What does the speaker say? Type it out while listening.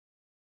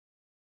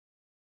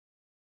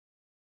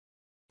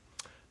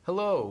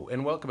Hello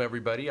and welcome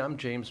everybody. I'm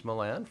James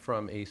Milan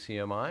from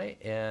ACMi,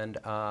 and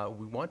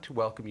we want to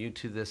welcome you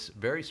to this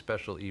very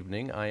special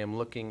evening. I am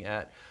looking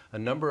at a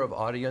number of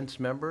audience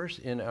members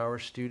in our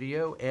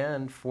studio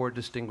and 4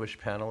 distinguished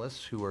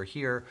panelists who are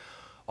here,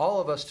 all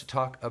of us to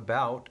talk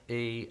about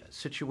a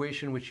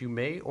situation which you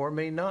may or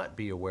may not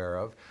be aware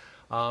of.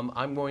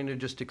 I'm going to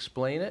just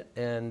explain it,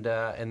 and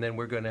then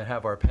we're going to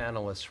have our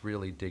panelists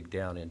really dig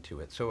down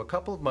into it. So a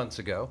couple of months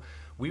ago,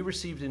 we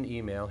received an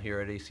email here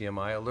at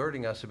ACMi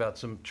alerting us about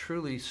some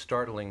truly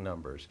startling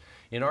numbers.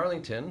 In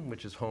Arlington,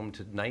 which is home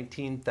to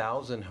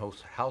 19,000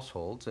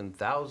 households and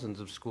thousands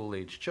of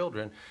school-aged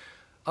children,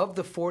 of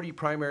the 40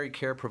 primary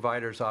care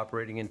providers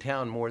operating in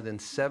town, more than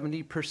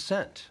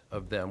 70%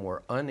 of them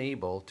were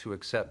unable to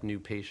accept new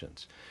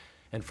patients.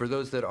 And for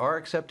those that are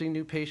accepting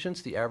new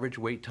patients, the average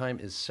wait time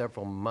is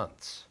several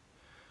months.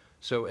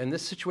 So, and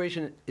this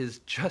situation is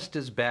just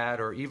as bad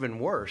or even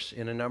worse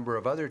in a number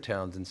of other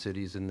towns and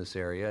cities in this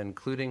area,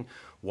 including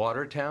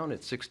Watertown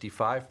at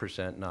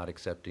 65% not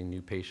accepting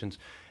new patients,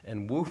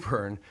 and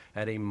Woburn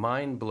at a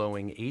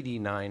mind-blowing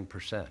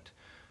 89%.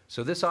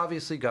 So this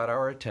obviously got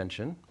our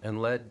attention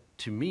and led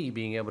to me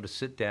being able to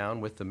sit down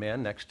with the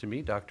man next to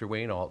me, Dr.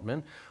 Wayne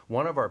Altman,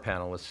 one of our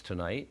panelists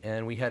tonight,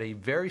 and we had a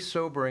very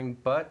sobering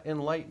but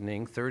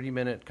enlightening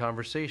 30-minute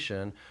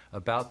conversation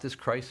about this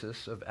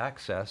crisis of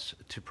access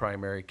to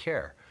primary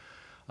care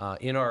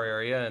in our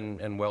area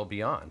and well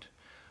beyond.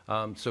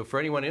 So for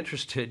anyone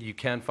interested, you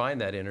can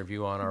find that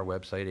interview on our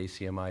website,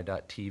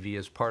 acmi.tv,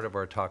 as part of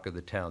our Talk of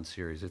the Town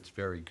series. It's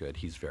very good.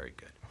 He's very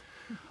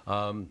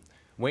good.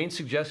 Wayne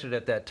suggested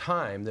at that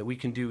time that we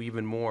can do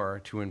even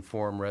more to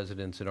inform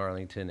residents in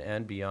Arlington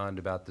and beyond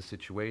about the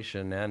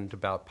situation and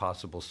about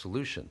possible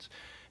solutions.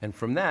 And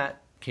from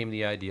that came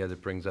the idea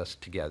that brings us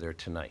together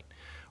tonight.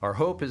 Our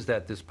hope is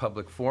that this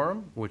public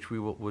forum, which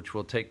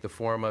will take the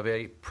form of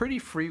a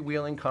pretty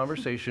freewheeling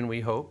conversation,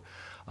 we hope,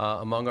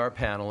 among our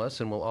panelists,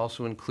 and will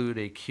also include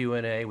a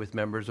Q&A with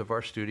members of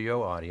our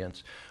studio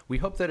audience. We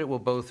hope that it will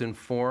both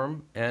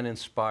inform and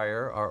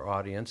inspire our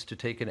audience to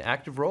take an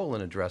active role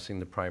in addressing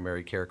the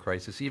primary care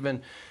crisis,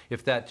 even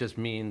if that just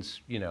means,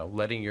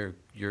 letting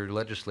your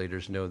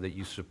legislators know that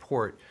you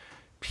support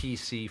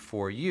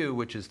PC4U,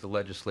 which is the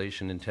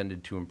legislation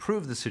intended to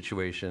improve the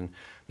situation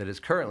that is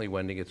currently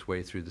wending its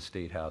way through the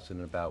State House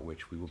and about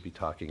which we will be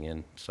talking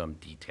in some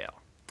detail.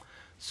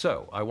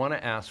 So I want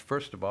to ask,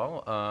 first of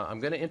all,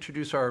 I'm going to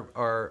introduce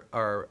our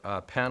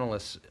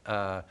panelists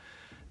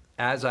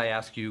as I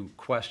ask you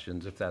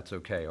questions, if that's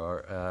okay.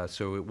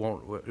 So it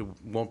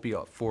won't be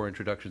 4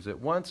 introductions at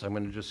once. I'm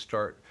going to just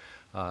start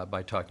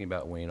by talking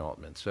about Wayne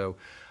Altman. So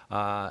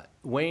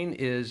Wayne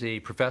is a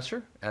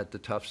professor at the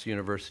Tufts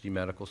University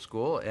Medical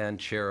School and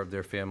chair of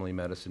their family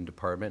medicine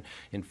department.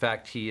 In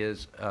fact, he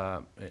is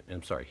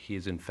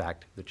in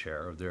fact the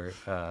chair of their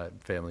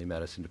family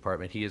medicine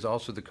department. He is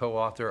also the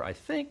co-author, I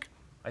think,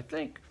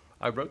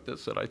 I wrote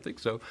this and I think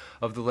so,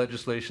 of the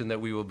legislation that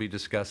we will be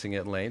discussing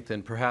at length.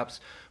 And perhaps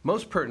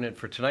most pertinent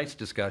for tonight's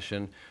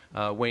discussion,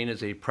 Wayne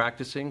is a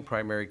practicing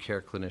primary care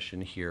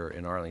clinician here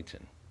in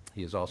Arlington.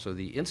 He is also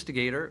the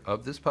instigator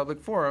of this public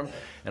forum,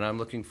 and I'm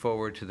looking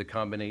forward to the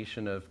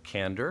combination of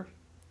candor,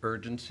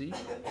 urgency,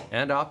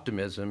 and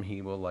optimism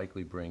he will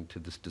likely bring to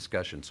this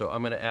discussion. So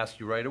I'm going to ask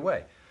you right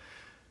away.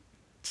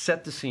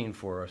 Set the scene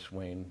for us,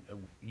 Wayne.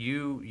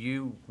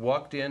 You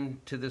walked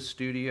into this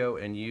studio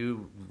and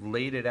you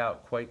laid it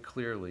out quite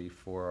clearly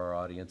for our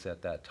audience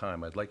at that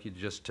time. I'd like you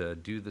just to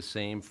do the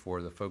same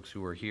for the folks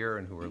who are here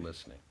and who are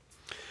listening.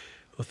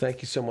 Well,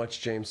 thank you so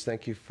much, James.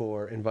 Thank you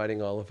for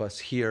inviting all of us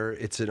here.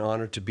 It's an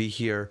honor to be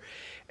here.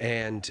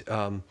 And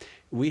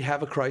we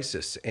have a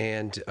crisis,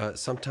 and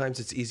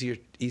sometimes it's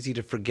easy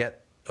to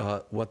forget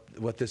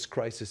what this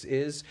crisis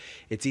is.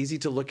 It's easy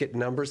to look at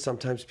numbers.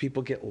 Sometimes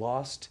people get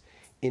lost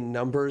in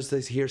numbers.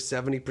 They hear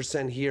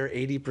 70% here,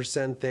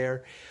 80%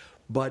 there.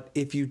 But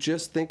if you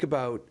just think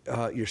about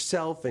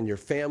yourself and your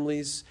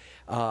families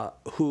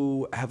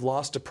who have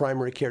lost a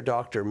primary care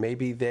doctor,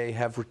 maybe they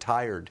have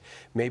retired,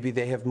 maybe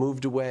they have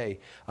moved away,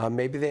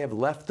 maybe they have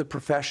left the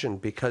profession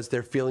because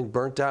they're feeling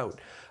burnt out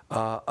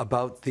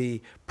about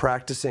the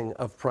practicing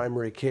of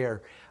primary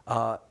care.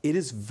 It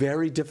is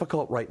very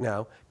difficult right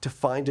now to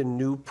find a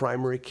new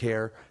primary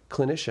care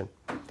clinician.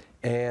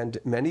 And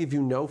many of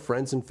you know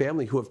friends and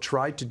family who have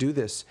tried to do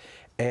this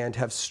and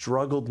have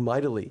struggled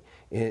mightily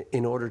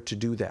in order to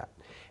do that.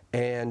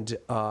 And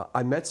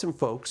I met some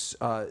folks.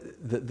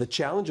 The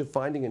challenge of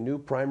finding a new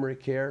primary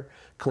care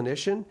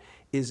clinician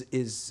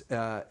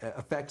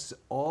affects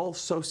all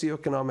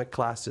socioeconomic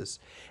classes.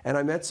 And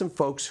I met some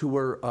folks who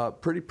were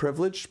pretty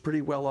privileged,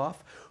 pretty well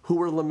off, who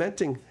were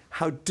lamenting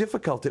how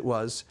difficult it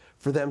was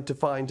for them to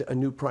find a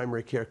new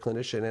primary care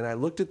clinician. And I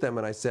looked at them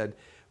and I said,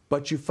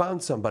 "But you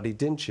found somebody,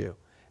 didn't you?"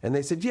 And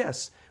they said,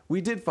 "Yes,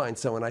 we did find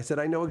someone." I said,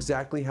 "I know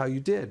exactly how you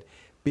did,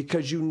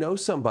 because you know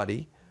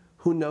somebody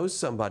who knows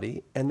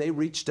somebody, and they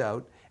reached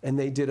out and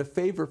they did a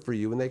favor for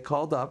you, and they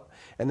called up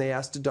and they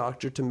asked a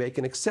doctor to make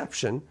an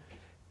exception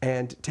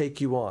and take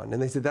you on." And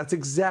they said, "That's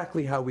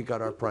exactly how we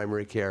got our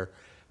primary care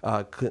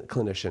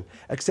clinician,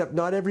 except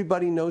not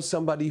everybody knows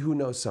somebody who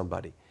knows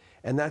somebody."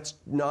 And that's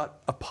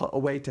not a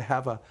way to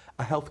have a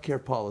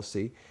healthcare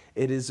policy.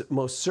 It is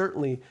most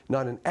certainly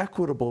not an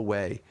equitable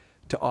way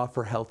to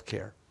offer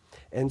healthcare.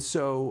 And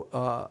so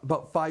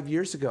about 5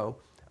 years ago,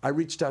 I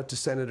reached out to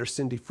Senator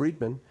Cindy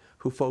Friedman,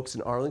 who folks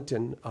in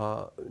Arlington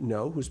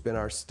know, who's been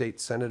our state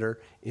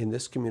senator in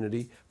this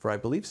community for, I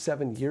believe,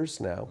 7 years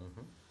now.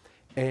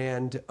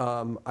 And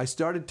I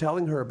started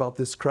telling her about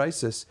this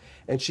crisis,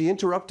 and she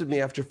interrupted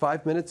me after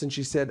 5 minutes, and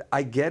she said,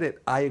 I get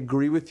it. I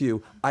agree with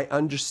you. I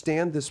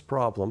understand this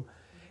problem,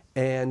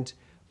 and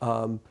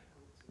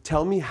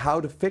tell me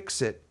how to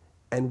fix it,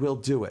 and we'll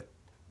do it,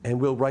 and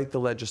we'll write the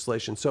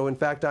legislation. So, in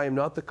fact, I am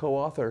not the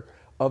co-author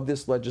of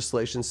this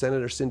legislation.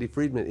 Senator Cindy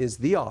Friedman is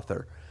the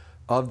author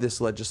of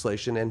this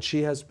legislation, and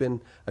she has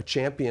been a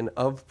champion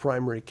of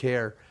primary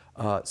care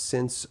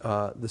since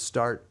the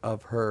start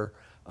of her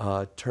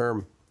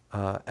term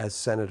as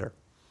senator.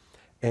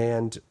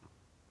 And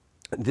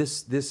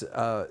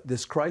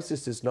this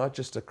crisis is not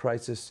just a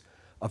crisis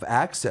of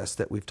access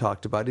that we've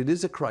talked about. It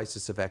is a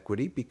crisis of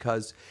equity,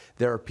 because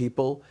there are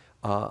people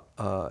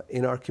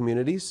in our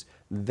communities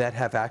that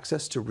have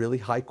access to really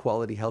high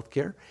quality health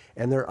care,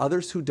 and there are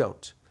others who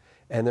don't.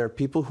 And there are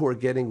people who are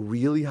getting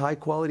really high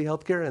quality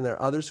health care, and there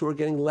are others who are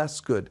getting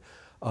less good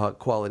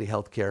quality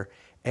health care.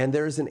 And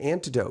there is an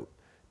antidote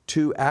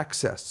to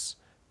access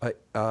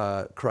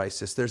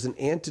crisis. There's an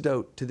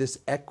antidote to this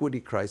equity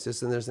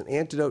crisis, and there's an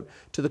antidote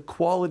to the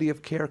quality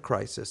of care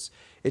crisis.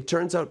 It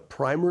turns out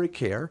primary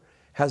care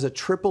has a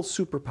triple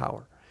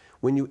superpower.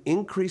 When you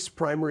increase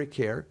primary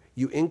care,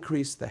 you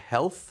increase the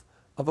health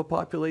of a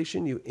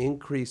population, you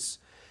increase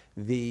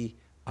the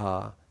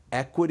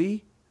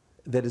equity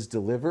that is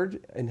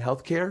delivered in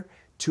healthcare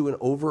to an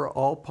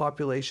overall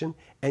population,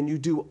 and you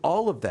do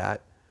all of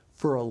that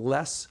for a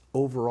less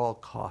overall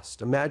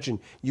cost. Imagine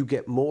you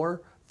get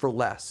more for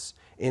less.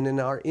 And in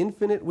our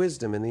infinite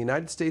wisdom in the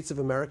United States of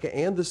America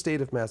and the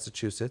state of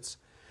Massachusetts,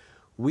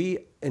 we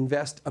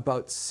invest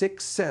about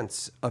 6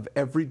 cents of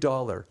every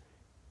dollar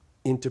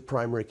into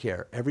primary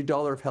care. Every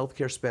dollar of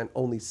healthcare spent,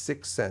 only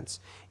 6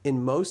 cents.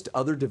 In most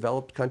other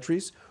developed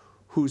countries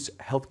whose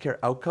healthcare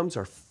outcomes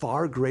are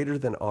far greater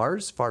than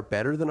ours, far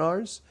better than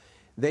ours,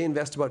 they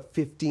invest about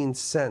 15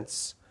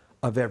 cents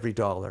of every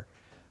dollar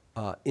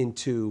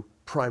into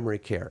primary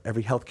care,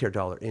 every healthcare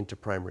dollar into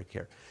primary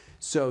care.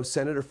 So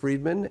Senator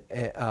Friedman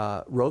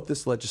wrote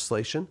this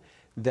legislation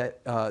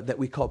that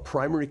we call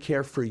Primary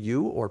Care for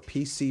You, or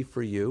PC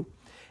for You.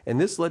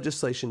 And this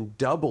legislation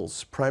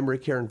doubles primary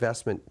care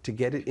investment to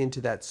get it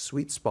into that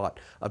sweet spot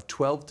of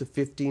 12 to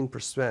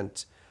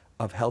 15%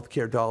 of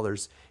healthcare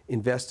dollars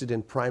invested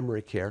in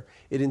primary care.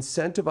 It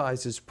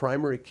incentivizes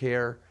primary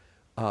care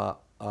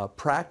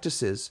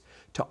practices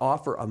to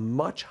offer a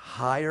much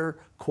higher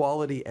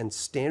quality and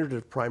standard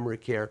of primary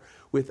care,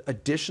 with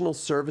additional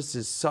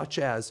services such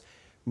as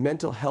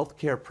mental health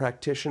care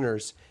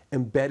practitioners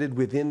embedded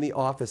within the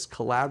office,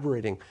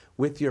 collaborating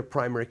with your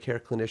primary care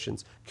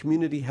clinicians,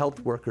 community health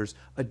workers,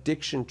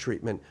 addiction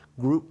treatment,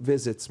 group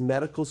visits,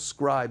 medical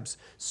scribes,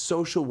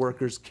 social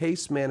workers,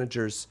 case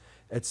managers,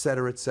 et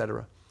cetera, et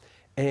cetera.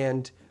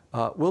 And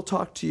we'll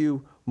talk to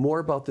you more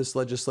about this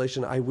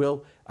legislation. I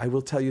will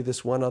tell you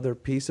this one other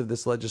piece of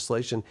this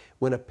legislation.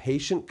 When a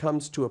patient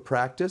comes to a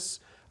practice,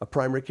 a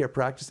primary care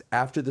practice,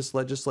 after this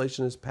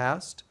legislation is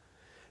passed,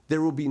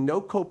 there will be no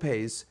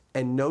copays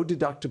and no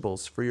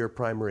deductibles for your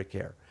primary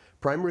care.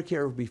 Primary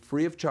care will be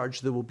free of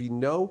charge. There will be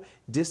no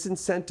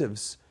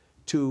disincentives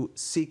to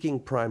seeking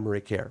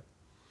primary care.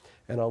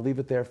 And I'll leave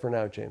it there for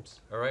now,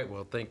 James. All right.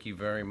 Well, thank you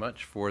very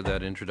much for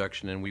that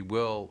introduction. And we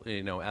will,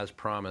 as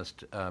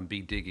promised,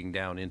 be digging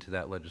down into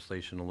that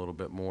legislation a little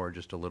bit more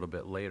just a little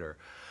bit later.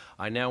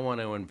 I now want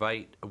to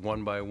invite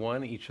one by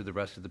one each of the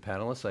rest of the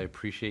panelists. I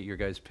appreciate your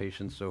guys'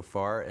 patience so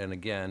far. And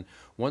again,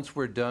 once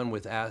we're done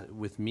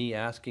with me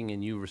asking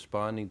and you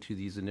responding to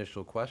these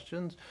initial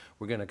questions,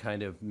 we're going to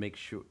kind of make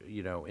sure,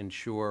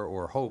 ensure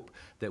or hope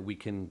that we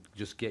can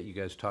just get you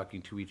guys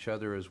talking to each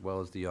other as well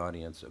as the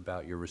audience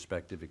about your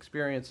respective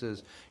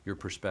experiences, your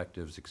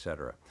perspectives, et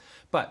cetera.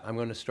 But I'm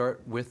going to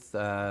start with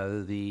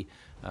the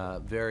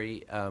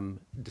very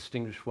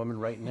distinguished woman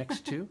right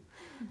next to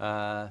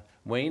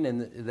Wayne,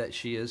 and that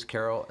she is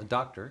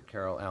Dr.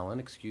 Carol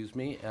Allen,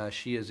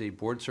 she is a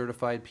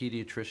board-certified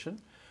pediatrician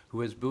who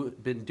has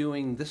been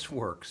doing this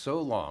work so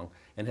long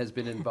and has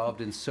been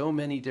involved in so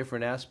many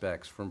different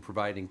aspects, from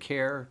providing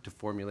care to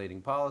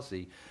formulating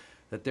policy,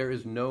 that there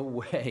is no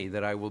way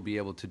that I will be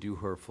able to do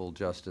her full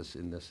justice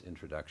in this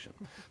introduction.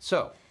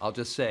 So I'll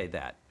just say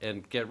that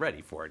and get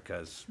ready for it,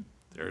 because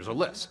there's a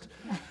list.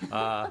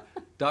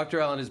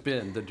 Dr. Allen has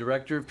been the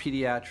Director of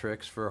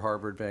Pediatrics for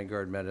Harvard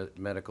Vanguard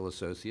Medical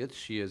Associates.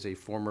 She is a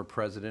former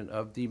president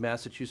of the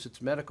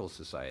Massachusetts Medical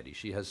Society.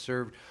 She has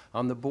served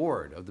on the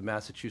board of the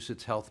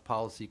Massachusetts Health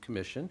Policy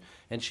Commission,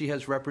 and she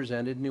has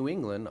represented New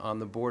England on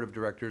the board of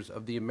directors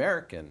of the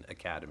American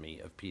Academy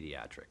of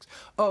Pediatrics.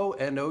 Oh,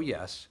 and oh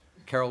yes,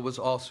 Carol was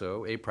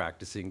also a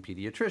practicing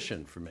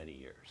pediatrician for many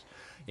years.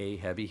 A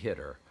heavy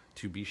hitter,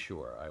 to be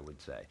sure, I would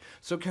say.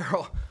 So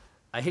Carol,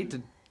 I hate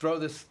to throw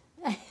this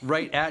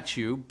right at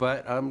you,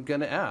 but I'm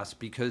going to ask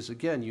because,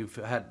 again, you've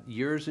had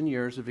years and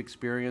years of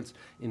experience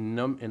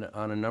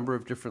on a number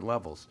of different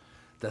levels.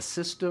 The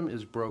system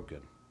is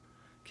broken.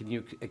 Can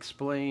you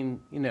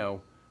explain,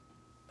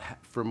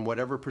 from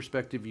whatever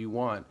perspective you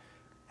want,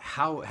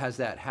 how has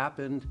that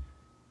happened?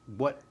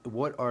 What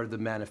are the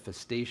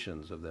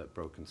manifestations of that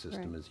broken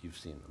system as you've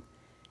seen them?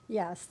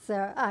 Yes,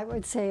 I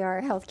would say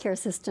our healthcare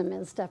system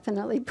is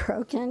definitely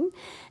broken.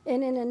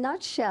 And in a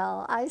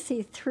nutshell, I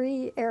see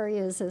three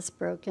areas as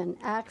broken: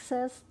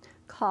 access,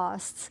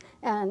 costs,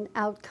 and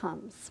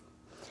outcomes.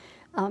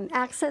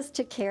 Access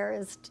to care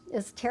is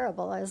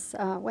terrible, as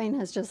Wayne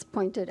has just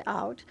pointed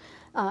out,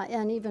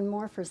 and even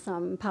more for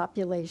some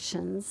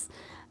populations.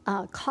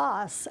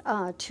 Costs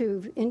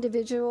to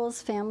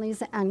individuals,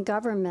 families, and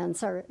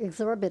governments are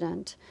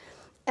exorbitant,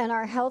 and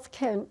our health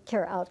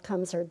care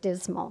outcomes are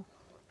dismal.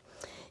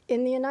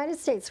 In the United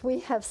States, we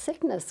have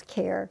sickness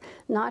care,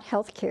 not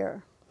health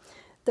care.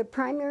 The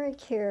primary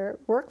care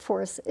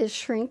workforce is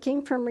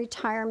shrinking from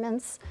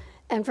retirements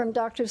and from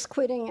doctors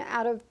quitting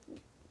out of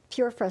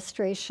pure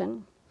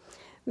frustration.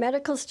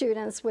 Medical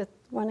students, with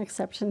one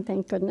exception,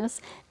 thank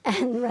goodness,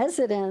 and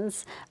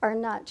residents are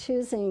not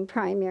choosing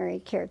primary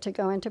care to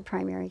go into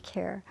primary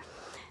care.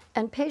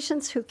 And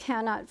patients who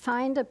cannot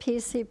find a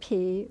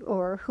PCP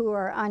or who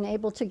are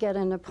unable to get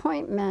an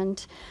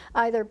appointment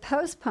either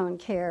postpone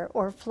care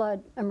or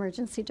flood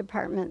emergency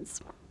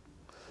departments.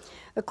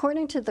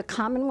 According to the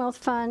Commonwealth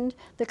Fund,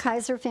 the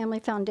Kaiser Family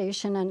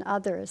Foundation, and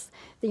others,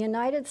 the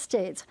United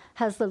States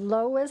has the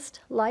lowest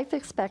life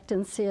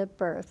expectancy at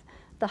birth,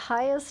 the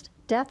highest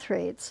death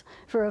rates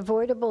for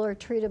avoidable or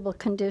treatable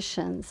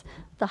conditions,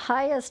 the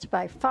highest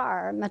by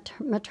far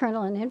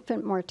maternal and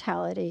infant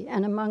mortality,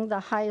 and among the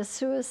highest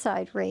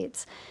suicide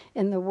rates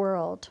in the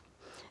world.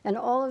 And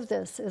all of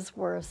this is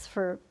worse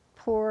for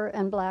poor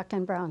and Black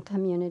and brown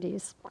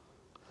communities.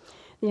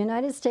 The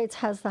United States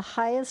has the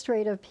highest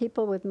rate of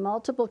people with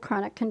multiple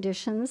chronic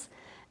conditions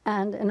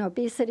and an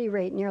obesity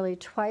rate nearly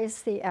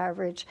twice the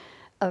average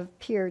of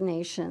peer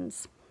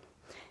nations.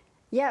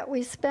 Yet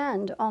we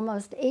spend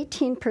almost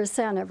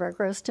 18% of our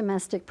gross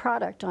domestic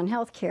product on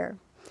health care.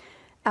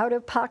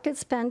 Out-of-pocket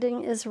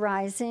spending is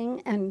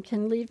rising and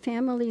can lead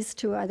families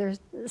to either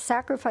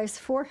sacrifice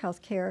for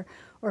health care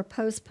or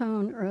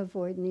postpone or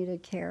avoid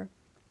needed care.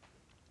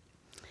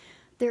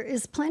 There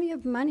is plenty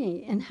of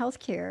money in health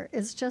care,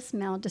 it's just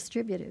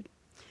maldistributed.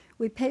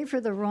 We pay for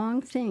the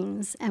wrong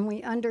things and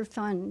we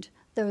underfund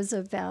those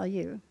of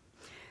value.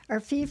 Our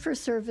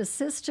fee-for-service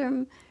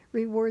system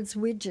rewards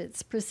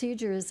widgets,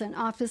 procedures, and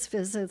office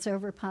visits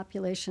over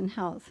population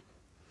health.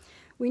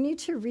 We need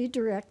to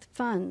redirect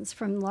funds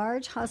from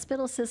large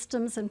hospital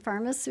systems and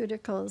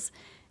pharmaceuticals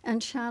and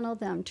channel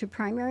them to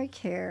primary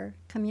care,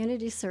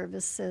 community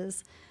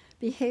services,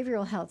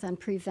 behavioral health, and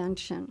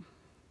prevention.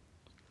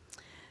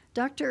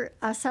 Dr.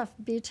 Asaf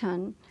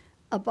Bitan,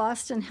 a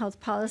Boston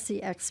health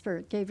policy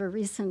expert, gave a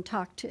recent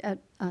talk to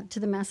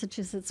the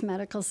Massachusetts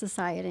Medical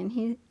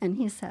Society, and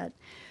he said,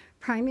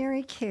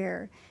 "Primary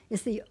care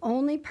is the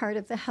only part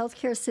of the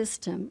healthcare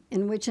system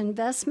in which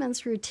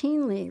investments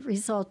routinely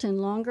result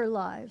in longer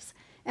lives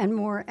and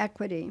more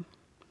equity."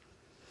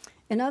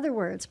 In other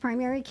words,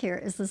 primary care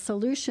is the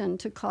solution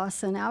to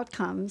costs and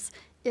outcomes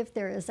if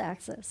there is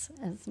access,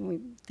 as we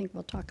think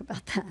we'll talk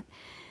about that.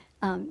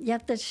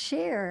 Yet the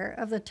share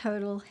of the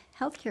total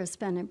healthcare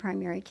spend in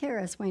primary care,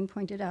 as Wayne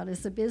pointed out,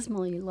 is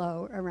abysmally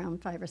low,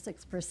 around 5 or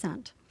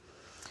 6%.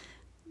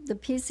 The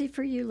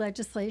PC4U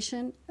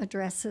legislation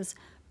addresses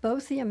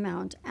both the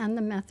amount and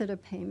the method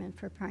of payment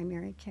for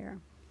primary care.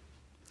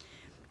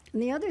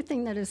 And the other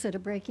thing that is at a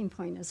breaking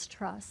point is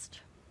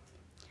trust.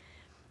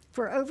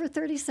 For over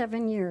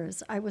 37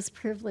 years, I was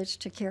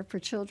privileged to care for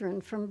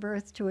children from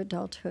birth to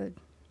adulthood.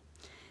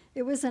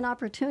 It was an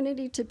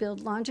opportunity to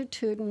build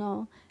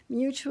longitudinal,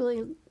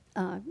 mutually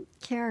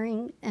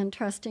caring and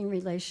trusting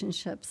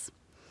relationships.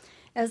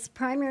 As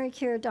primary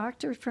care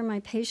doctor for my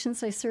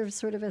patients, I served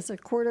sort of as a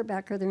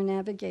quarterback or their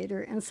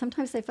navigator, and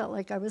sometimes they felt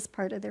like I was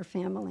part of their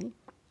family.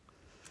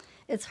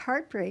 It's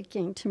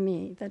heartbreaking to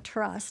me that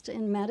trust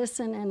in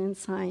medicine and in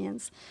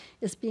science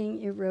is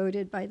being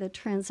eroded by the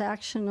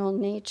transactional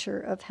nature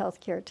of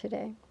healthcare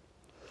today.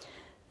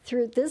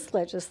 Through this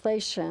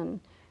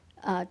legislation,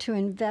 to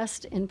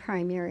invest in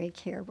primary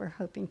care, we're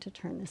hoping to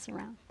turn this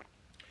around.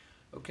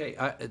 Okay,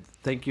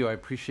 thank you. I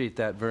appreciate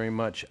that very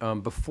much.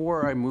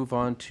 Before I move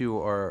on to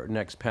our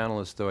next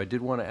panelist, though, I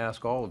did want to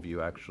ask all of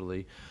you,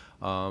 actually,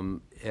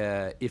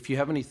 if you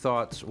have any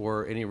thoughts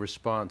or any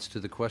response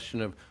to the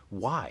question of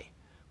why.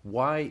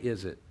 Why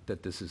is it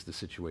that this is the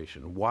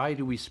situation? Why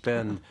do we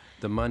spend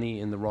the money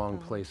in the wrong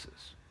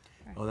places?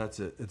 Oh, it's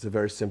a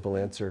very simple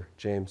answer,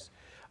 James.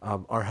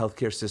 Our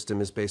healthcare system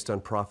is based on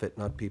profit,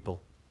 not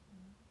people.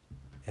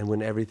 And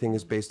when everything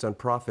is based on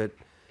profit,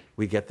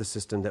 we get the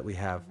system that we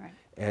have. Right.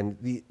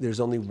 And there's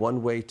only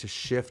one way to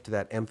shift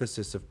that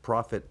emphasis of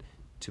profit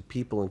to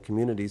people and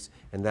communities,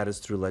 and that is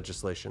through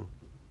legislation.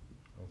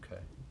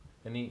 Okay.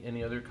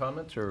 Any other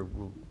comments, or?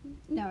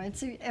 No,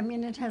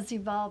 it has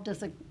evolved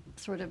as a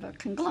sort of a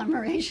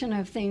conglomeration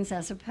of things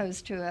as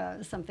opposed to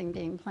something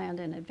being planned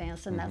in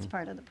advance, and that's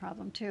part of the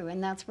problem too.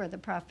 And that's where the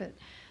profit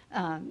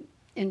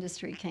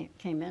industry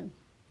came in,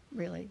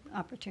 really,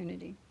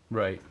 opportunity.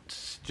 Right.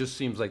 Just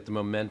seems like the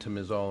momentum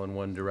is all in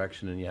one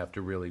direction, and you have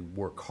to really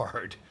work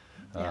hard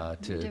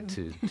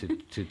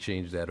to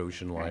change that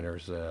ocean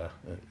liner's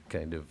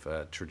kind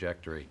of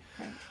trajectory.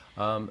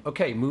 Right.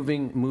 Okay,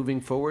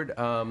 moving forward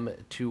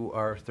to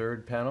our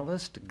third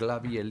panelist,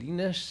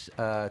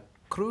 Glavielina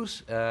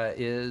Cruz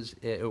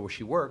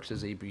she works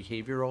as a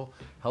behavioral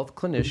health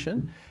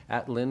clinician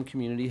at Lynn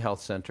Community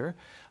Health Center.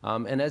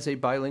 And as a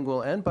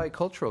bilingual and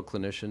bicultural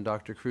clinician,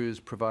 Dr.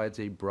 Cruz provides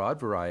a broad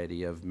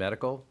variety of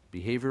medical,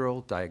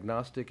 behavioral,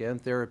 diagnostic,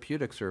 and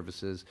therapeutic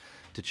services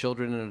to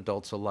children and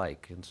adults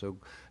alike. And so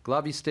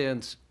Glavi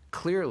stands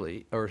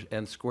clearly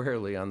and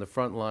squarely on the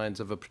front lines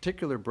of a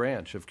particular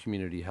branch of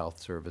community health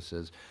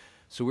services.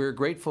 So we're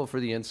grateful for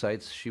the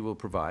insights she will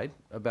provide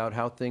about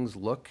how things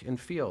look and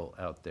feel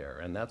out there.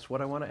 And that's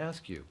what I want to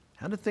ask you.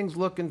 How do things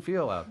look and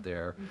feel out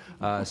there,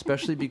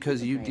 especially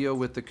because you deal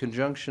with the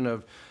conjunction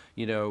of,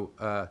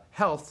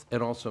 health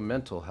and also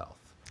mental health?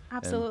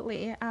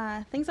 Absolutely.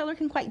 Things are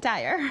looking quite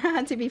dire,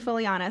 to be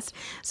fully honest.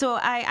 So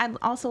I'd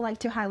also like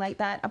to highlight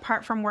that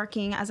apart from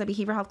working as a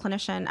behavioral health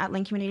clinician at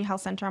Lynn Community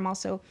Health Center, I'm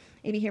also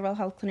a behavioral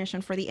health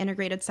clinician for the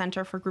Integrated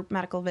Center for Group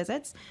Medical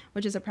Visits,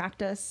 which is a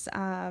practice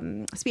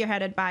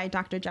spearheaded by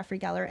Dr. Jeffrey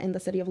Geller in the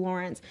city of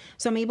Lawrence.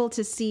 So I'm able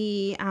to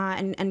see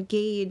and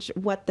gauge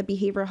what the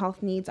behavioral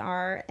health needs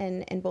are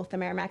in both the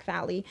Merrimack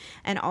Valley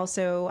and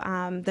also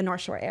the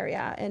North Shore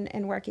area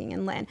and working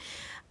in Lynn.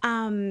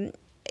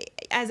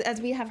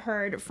 As we have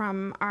heard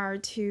from our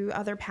two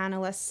other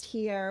panelists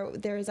here,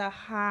 there's a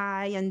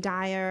high and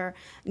dire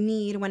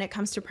need when it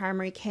comes to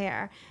primary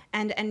care.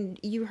 And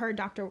you heard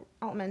Dr.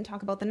 Altman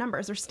talk about the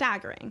numbers. They're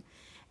staggering.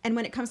 And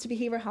when it comes to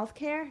behavioral health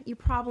care, you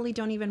probably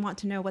don't even want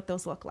to know what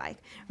those look like,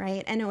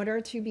 right? In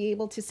order to be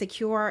able to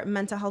secure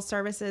mental health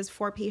services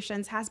for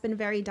patients has been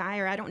very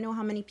dire. I don't know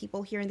how many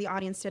people here in the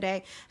audience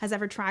today has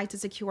ever tried to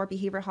secure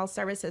behavioral health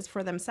services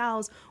for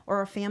themselves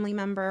or a family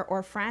member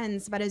or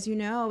friends. But as you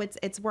know,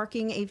 it's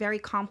working a very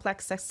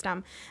complex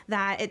system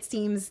that it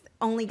seems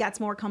only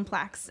gets more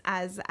complex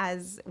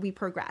as we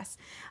progress.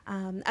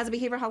 As a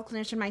behavioral health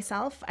clinician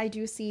myself, I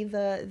do see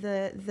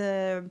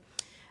the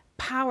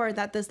power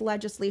that this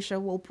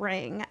legislation will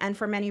bring, and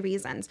for many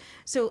reasons.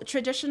 So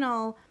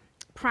traditional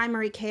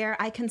primary care,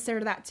 I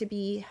consider that to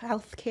be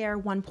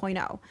healthcare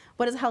 1.0.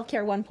 What does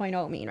healthcare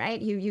 1.0 mean, right?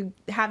 You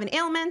have an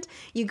ailment,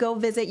 you go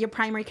visit your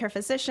primary care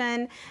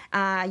physician,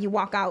 you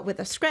walk out with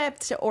a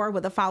script or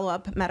with a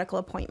follow-up medical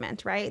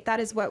appointment, right? That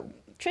is what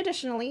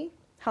traditionally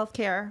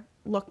healthcare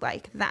looked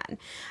like then.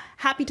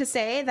 Happy to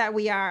say that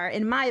we are,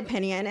 in my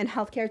opinion, in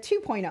healthcare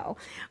 2.0,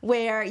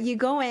 where you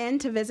go in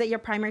to visit your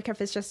primary care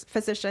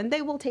physician.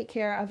 They will take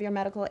care of your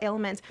medical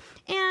ailments.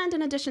 And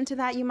in addition to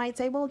that, you might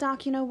say, well,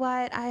 doc, you know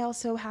what? I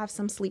also have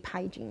some sleep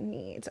hygiene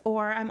needs,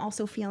 or I'm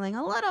also feeling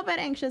a little bit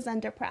anxious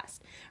and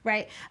depressed,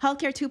 right?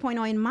 Healthcare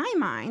 2.0 in my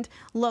mind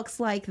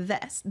looks like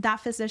this. That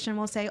physician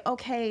will say,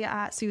 okay,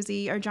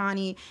 Susie or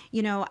Johnny,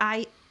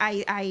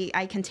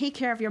 I can take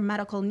care of your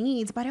medical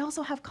needs, but I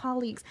also have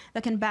colleagues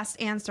that can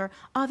best answer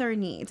other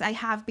needs. I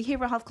have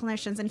behavioral health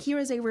clinicians, and here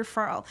is a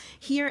referral.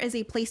 Here is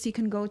a place you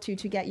can go to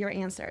get your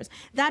answers.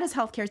 That is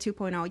healthcare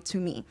 2.0 to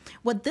me.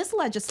 What this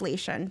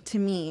legislation to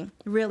me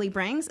really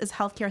brings is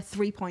healthcare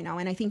 3.0,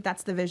 and I think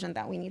that's the vision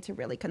that we need to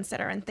really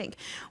consider and think,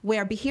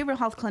 where behavioral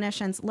health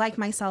clinicians like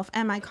myself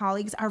and my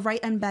colleagues are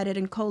right embedded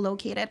and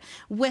co-located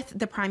with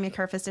the primary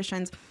care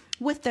physicians,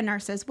 with the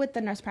nurses, with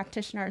the nurse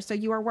practitioners. So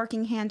you are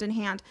working hand in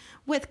hand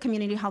with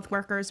community health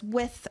workers,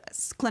 with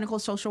clinical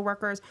social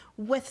workers,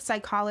 with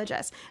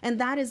psychologists. And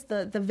that is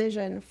the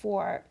vision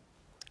for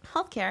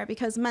healthcare,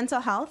 because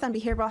mental health and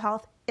behavioral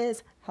health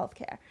is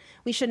healthcare.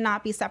 We should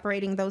not be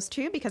separating those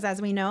two, because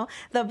as we know,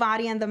 the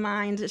body and the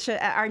mind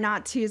are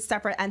not two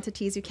separate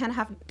entities. You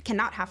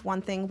cannot have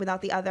one thing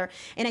without the other.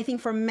 And I think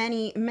for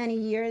many, many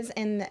years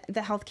in the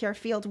healthcare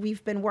field,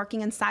 we've been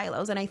working in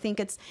silos, and I think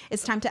it's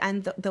time to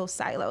end those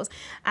silos.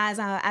 As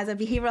a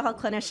behavioral health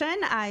clinician,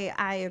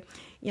 I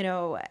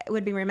it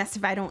would be remiss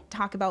if I don't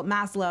talk about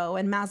Maslow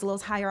and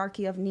Maslow's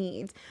hierarchy of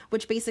needs,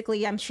 which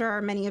basically, I'm sure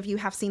many of you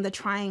have seen the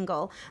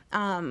triangle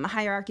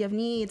hierarchy of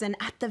needs. And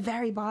at the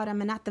very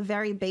bottom and at the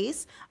very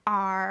base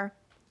are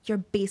your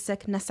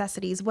basic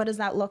necessities. What does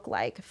that look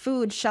like?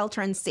 Food,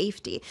 shelter, and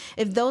safety.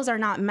 If those are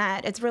not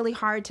met, it's really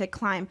hard to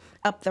climb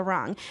up the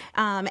rung.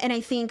 And I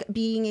think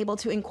being able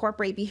to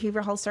incorporate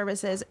behavioral health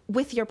services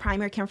with your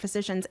primary care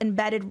physicians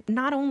embedded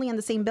not only in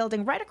the same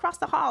building, right across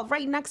the hall,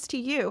 right next to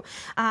you,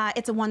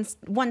 it's a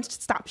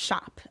one-stop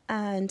shop,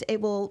 and it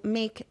will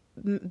make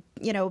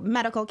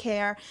medical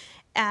care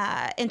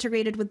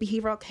integrated with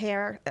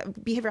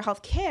behavioral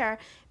health care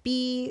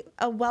be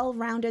a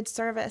well-rounded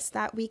service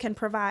that we can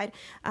provide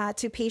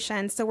to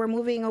patients. So we're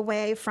moving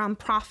away from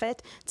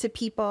profit to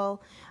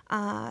people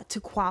to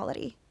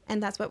quality.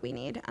 and that's what we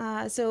need.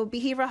 So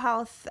behavioral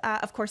health,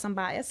 of course, I'm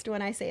biased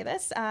when I say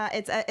this.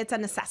 It's a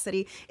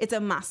necessity. It's a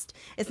must.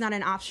 It's not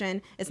an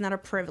option. It's not a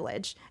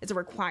privilege. It's a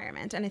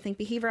requirement. And I think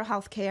behavioral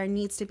health care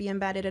needs to be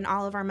embedded in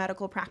all of our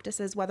medical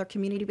practices, whether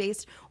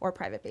community-based or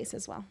private-based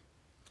as well.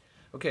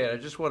 Okay, I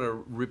just want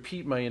to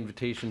repeat my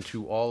invitation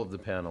to all of the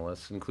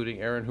panelists,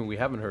 including Erin, who we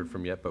haven't heard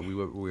from yet, but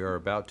we are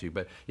about to.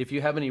 But if you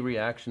have any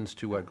reactions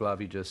to what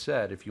Glavi just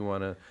said, if you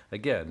want to,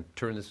 again,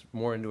 turn this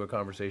more into a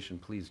conversation,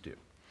 please do.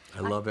 I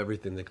love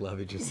everything that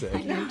Glavi just said.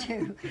 I do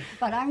too,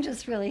 but I'm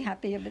just really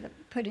happy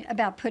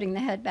about putting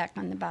the head back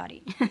on the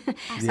body.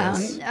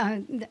 Yes.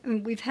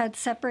 We've had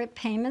separate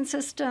payment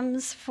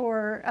systems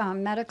for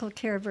medical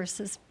care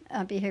versus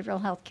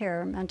behavioral health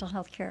care or mental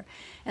health care,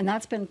 and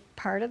that's been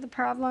part of the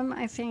problem,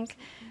 I think.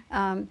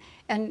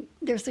 And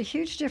there's a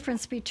huge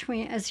difference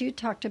between, as you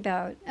talked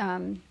about,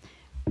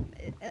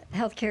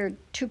 healthcare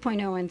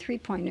 2.0 and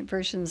 3.0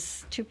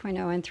 versions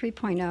 2.0 and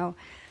 3.0.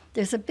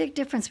 There's a big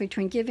difference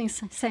between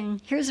saying,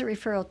 here's a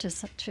referral to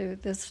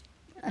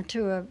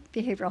a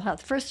behavioral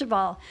health. First of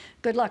all,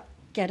 good luck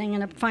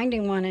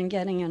finding one and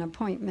getting an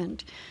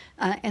appointment.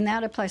 And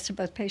that applies to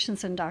both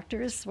patients and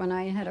doctors. When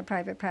I had a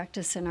private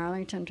practice in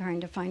Arlington, trying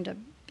to find a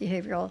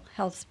behavioral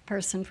health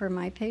person for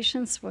my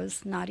patients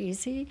was not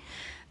easy.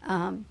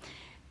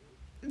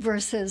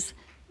 Versus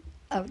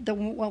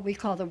what we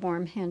call the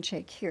warm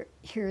handshake.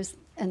 Here's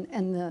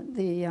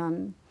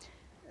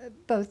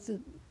both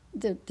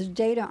the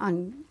data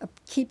on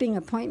keeping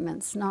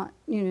appointments, not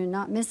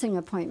missing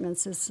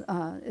appointments,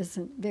 is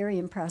very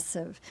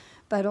impressive.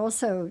 But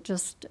also,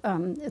 just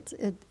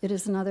it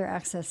is another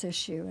access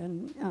issue,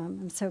 and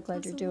I'm so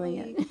glad Absolutely.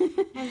 You're doing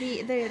it. And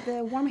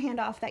the warm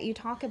handoff that you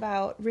talk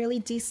about really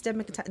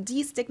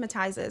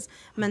destigmatizes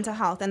mental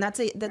health, and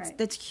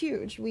that's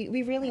huge.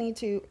 We really need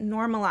to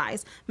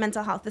normalize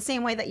mental health the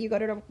same way that you go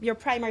to your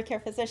primary care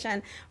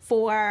physician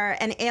for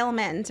an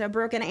ailment, a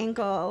broken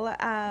ankle.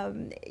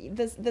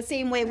 The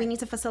same way we need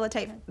to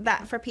facilitate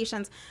that for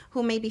patients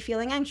who may be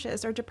feeling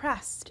anxious or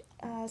depressed.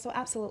 So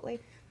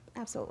absolutely.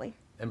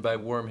 And by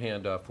warm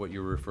handoff, what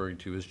you're referring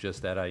to is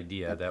just that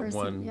idea that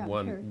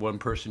one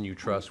person you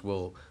trust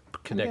will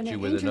connect you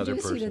with another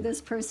person. Introduce you to this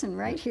person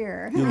right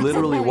here. You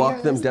literally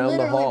walk them down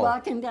the hall. Literally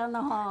walking down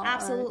the hall.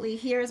 Absolutely.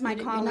 Here's my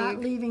colleague. You're not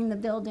leaving the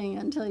building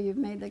until you've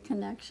made the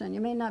connection. You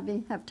may not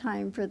have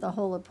time for the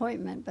whole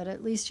appointment, but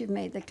at least you've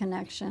made the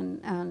connection,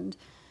 and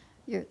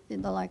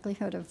the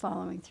likelihood of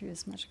following through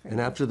is much greater.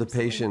 And after the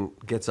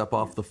patient gets up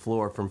off the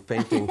floor from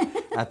fainting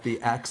at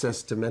the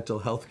access to mental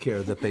health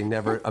care that they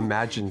never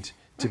imagined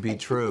to be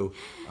true,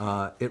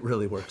 it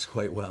really works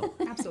quite well.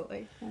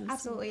 Absolutely.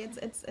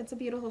 It's a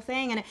beautiful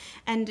thing,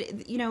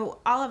 and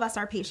all of us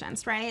are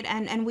patients, right?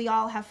 And we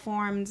all have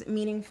formed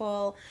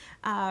meaningful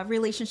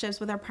relationships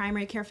with our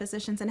primary care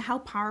physicians, and how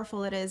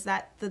powerful it is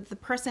that the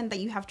person that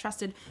you have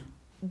trusted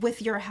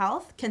with your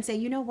health can say,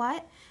 you know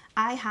what?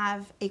 I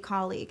have a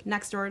colleague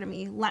next door to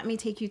me. Let me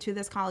take you to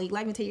this colleague.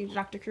 Let me take you to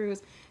Dr.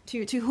 Cruz,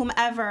 to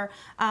whomever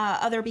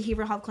other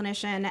behavioral health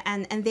clinician,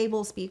 and they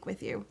will speak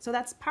with you. So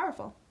that's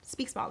powerful.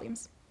 Speaks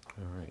volumes.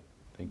 All right.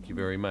 Thank you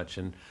very much.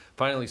 And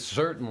finally,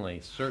 certainly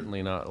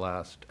not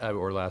last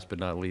but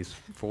not least,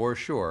 for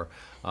sure,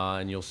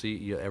 and you'll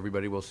see,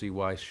 everybody will see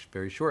why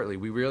very shortly.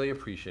 We really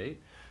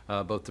appreciate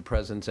both the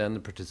presence and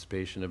the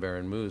participation of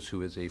Erin Moose,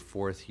 who is a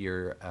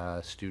fourth-year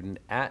student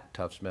at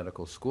Tufts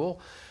Medical School,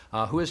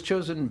 who has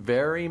chosen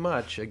very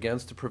much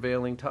against the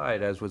prevailing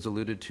tide, as was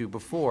alluded to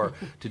before,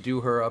 to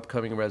do her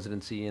upcoming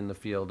residency in the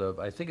field of,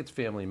 I think it's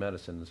family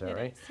medicine, is that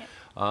right? Yeah.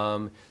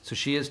 So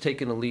she has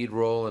taken a lead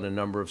role in a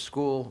number of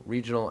school,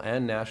 regional,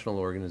 and national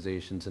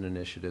organizations and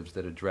initiatives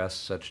that address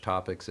such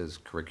topics as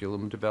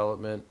curriculum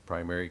development,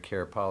 primary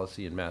care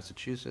policy in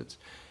Massachusetts,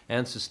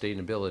 and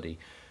sustainability.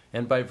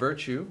 And by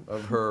virtue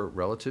of her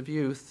relative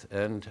youth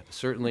and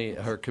certainly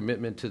her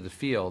commitment to the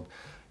field,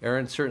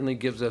 Erin certainly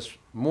gives us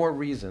more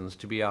reasons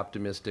to be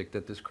optimistic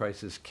that this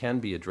crisis can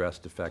be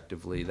addressed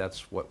effectively.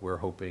 That's what we're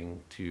hoping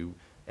to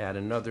add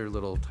another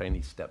little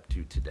tiny step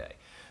to today.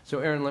 So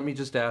Erin, let me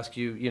just ask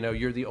you,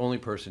 you're the only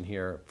person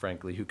here,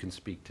 frankly, who can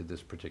speak to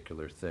this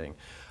particular thing.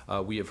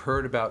 We have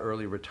heard about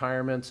early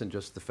retirements and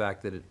just the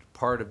fact that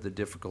part of the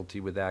difficulty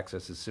with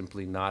access is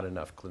simply not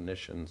enough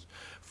clinicians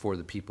for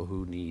the people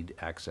who need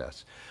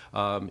access.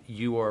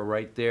 You are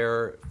right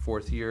there,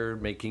 fourth year,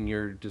 making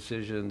your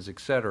decisions,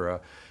 et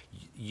cetera.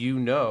 You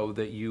know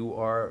that you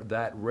are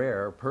that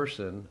rare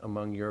person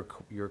among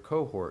your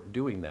cohort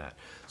doing that.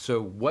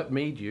 So what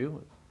makes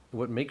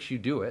you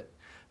do it?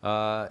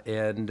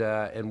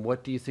 And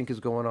what do you think is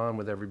going on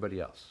with everybody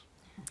else?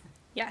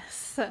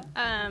 Yes.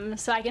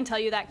 So I can tell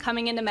you that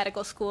coming into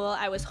medical school,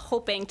 I was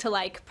hoping to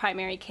like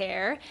primary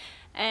care.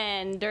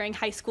 And during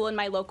high school in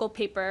my local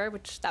paper,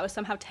 which that was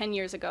somehow 10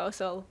 years ago,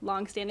 so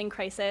long-standing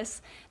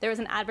crisis, there was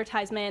an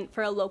advertisement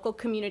for a local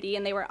community,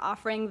 and they were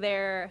offering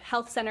their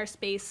health center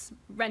space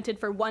rented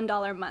for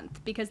 $1 a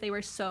month because they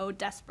were so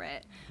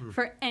desperate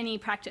for any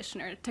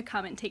practitioner to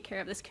come and take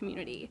care of this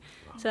community.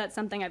 Wow. So that's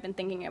something I've been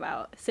thinking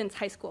about since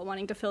high school,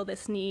 wanting to fill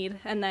this need.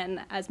 And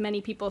then, as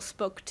many people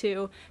spoke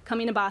to,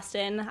 coming to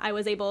Boston, I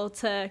was able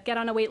to get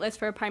on a wait list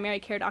for a primary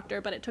care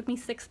doctor, but it took me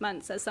 6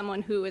 months as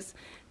someone who is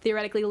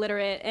theoretically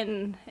literate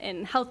in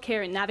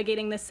healthcare and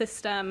navigating this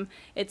system.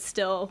 It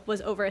still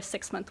was over a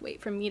 6-month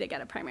wait for me to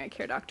get a primary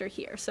care doctor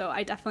here. So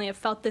I definitely have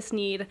felt this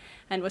need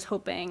and was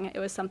hoping it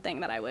was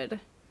something that I would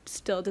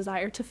still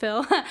desire to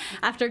fill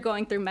after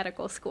going through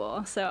medical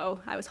school. So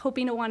I was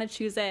hoping to want to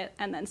choose it.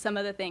 And then some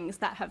of the things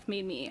that have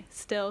made me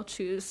still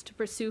choose to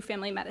pursue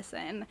family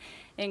medicine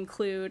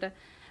include,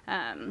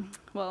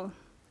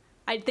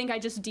 I think I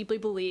just deeply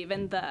believe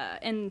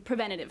in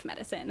preventative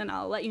medicine, and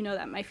I'll let you know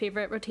that my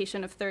favorite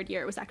rotation of third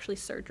year was actually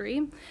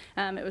surgery.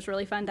 It was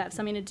really fun to have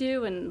something to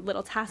do and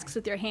little tasks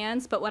with your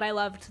hands, but what I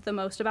loved the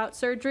most about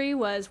surgery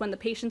was when the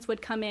patients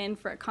would come in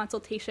for a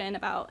consultation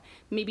about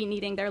maybe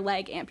needing their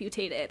leg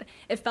amputated.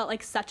 It felt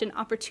like such an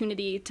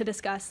opportunity to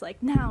discuss,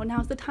 like,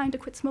 now's the time to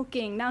quit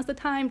smoking, now's the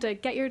time to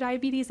get your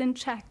diabetes in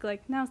check,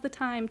 like, now's the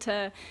time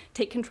to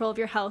take control of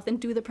your health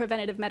and do the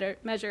preventative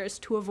measures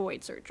to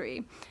avoid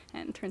surgery.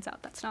 And turns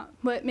out that's not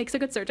what makes a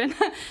good surgeon.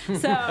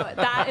 So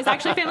that is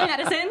actually family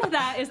medicine.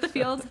 That is the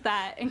field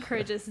that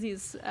encourages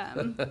these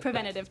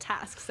preventative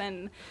tasks.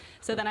 And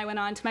so then I went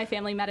on to my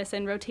family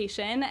medicine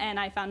rotation, and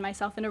I found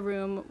myself in a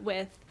room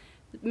with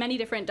many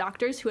different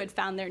doctors who had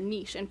found their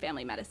niche in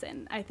family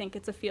medicine. I think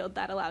it's a field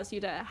that allows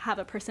you to have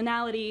a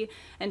personality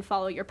and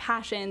follow your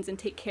passions and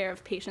take care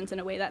of patients in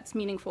a way that's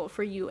meaningful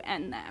for you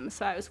and them.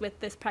 So I was with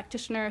this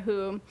practitioner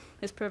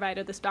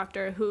this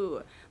doctor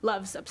who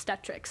loves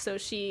obstetrics. So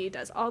she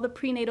does all the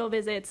prenatal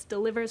visits,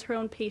 delivers her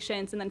own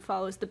patients, and then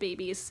follows the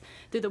babies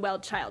through the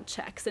well-child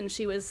checks. And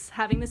she was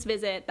having this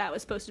visit that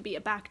was supposed to be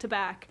a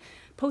back-to-back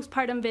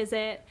postpartum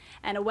visit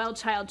and a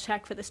well-child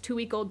check for this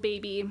 2-week-old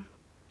baby.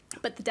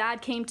 But the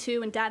dad came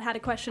too, and dad had a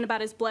question about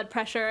his blood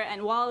pressure,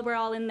 and while we're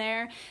all in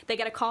there, they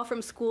get a call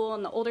from school,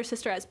 and the older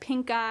sister has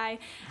pink eye,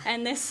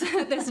 and this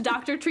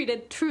doctor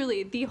treated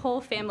truly the whole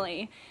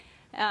family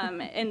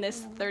in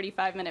this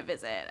 35-minute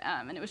visit,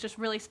 and it was just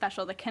really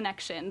special, the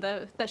connection,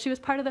 that she was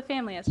part of the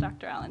family, as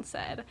Dr. Allen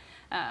said,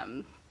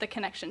 the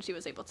connection she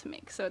was able to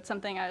make. So it's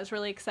something I was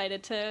really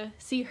excited to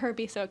see her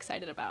be so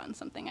excited about, and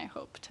something I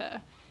hope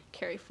to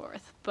carry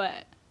forth.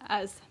 But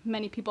as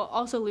many people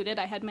also alluded,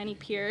 I had many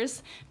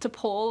peers to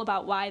poll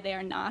about why they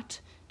are not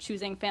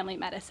choosing family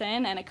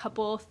medicine, and a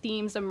couple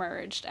themes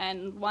emerged.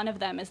 And one of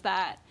them is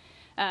that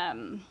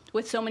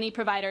with so many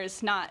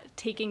providers not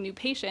taking new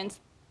patients,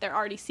 they're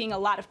already seeing a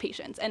lot of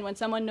patients. And when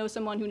someone knows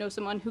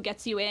someone who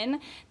gets you in,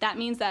 that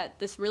means that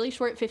this really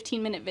short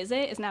 15-minute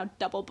visit is now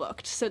double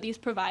booked. So these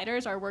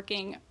providers are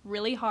working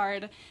really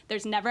hard.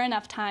 There's never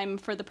enough time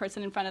for the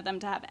person in front of them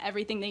to have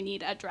everything they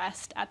need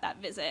addressed at that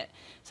visit.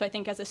 So I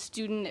think as a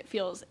student, it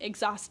feels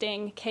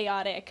exhausting,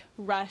 chaotic,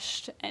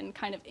 rushed, and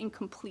kind of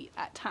incomplete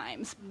at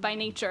times by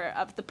nature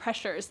of the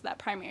pressures that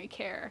primary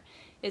care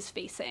is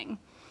facing.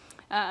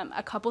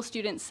 A couple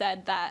students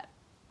said that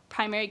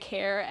primary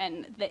care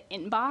and the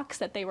inbox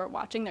that they were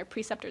watching their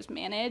preceptors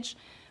manage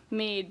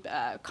made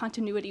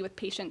continuity with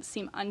patients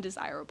seem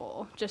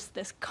undesirable. Just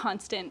this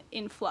constant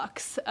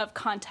influx of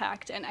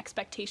contact and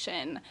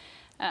expectation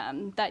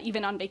that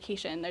even on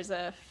vacation, there's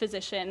a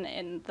physician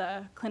in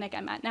the clinic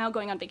I'm at now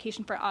going on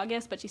vacation for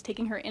August, but she's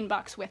taking her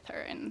inbox with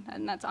her,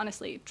 and that's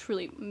honestly,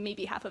 truly,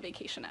 maybe half a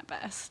vacation at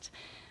best.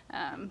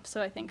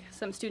 So I think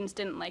some students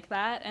didn't like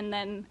that. And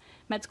then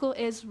med school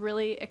is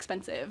really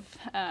expensive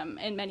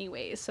in many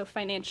ways. So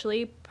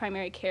financially,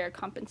 primary care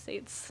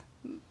compensates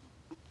a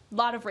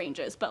lot of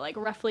ranges, but like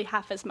roughly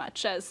half as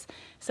much as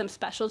some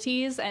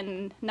specialties.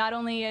 And not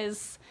only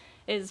is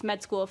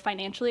med school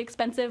financially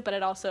expensive, but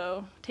it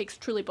also takes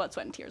truly blood,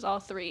 sweat, and tears, all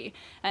three,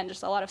 and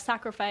just a lot of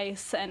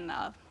sacrifice and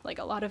like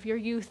a lot of your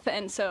youth.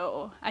 And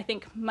so I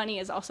think money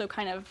is also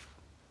kind of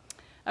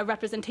a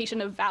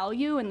representation of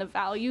value and the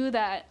value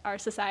that our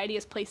society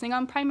is placing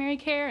on primary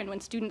care. And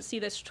when students see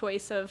this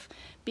choice of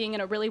being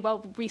in a really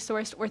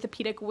well-resourced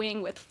orthopedic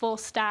wing with full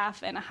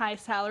staff and a high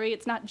salary,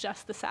 it's not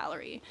just the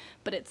salary,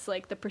 but it's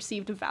like the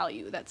perceived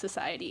value that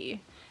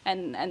society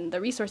and the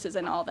resources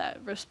and all that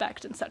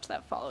respect and such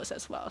that follows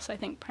as well. So I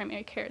think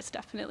primary care is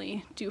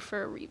definitely due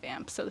for a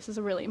revamp. So this is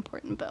a really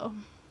important bill.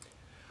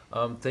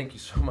 Thank you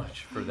so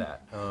much for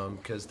that,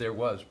 because there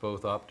was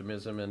both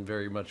optimism and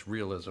very much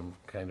realism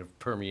kind of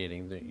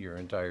permeating your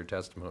entire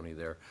testimony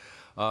there.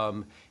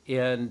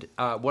 And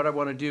what I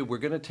want to do, we're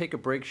going to take a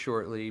break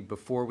shortly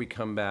before we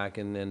come back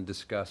and then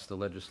discuss the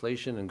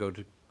legislation and go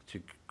to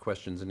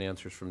questions and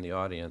answers from the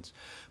audience.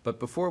 But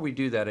before we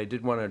do that, I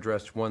did want to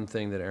address one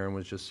thing that Aaron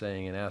was just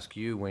saying and ask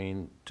you,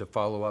 Wayne, to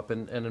follow up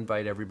and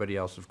invite everybody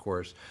else, of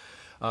course.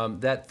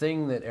 That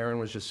thing that Erin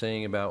was just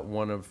saying about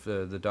one of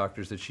the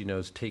doctors that she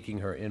knows taking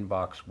her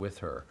inbox with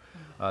her,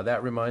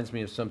 that reminds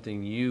me of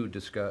something you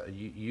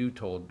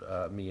told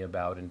me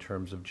about in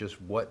terms of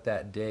just what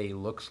that day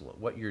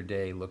what your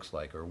day looks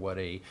like, or what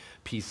a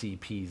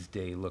PCP's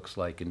day looks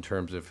like in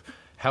terms of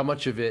how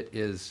much of it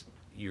is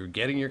you're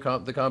getting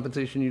the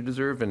compensation you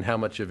deserve, and how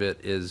much of it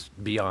is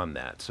beyond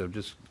that. So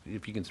just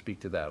if you can speak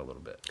to that a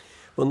little bit.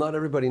 Well, not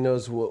everybody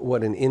knows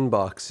what an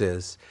inbox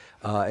is,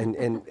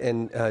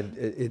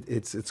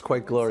 it's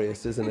quite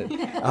glorious, isn't it?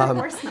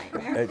 Worst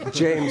nightmare.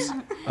 James,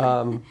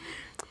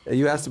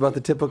 you asked about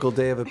the typical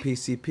day of a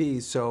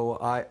PCP. So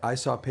I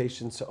saw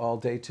patients all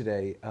day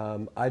today.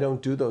 I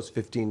don't do those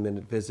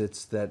 15-minute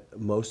visits that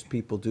most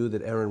people do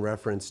that Erin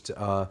referenced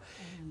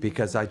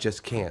because I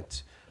just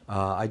can't.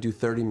 I do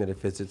 30-minute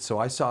visits. So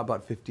I saw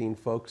about 15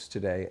 folks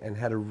today and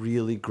had a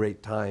really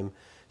great time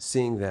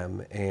seeing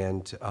them.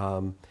 And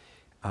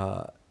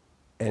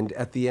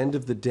at the end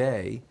of the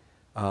day,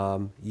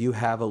 you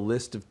have a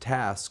list of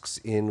tasks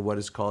in what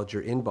is called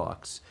your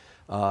inbox.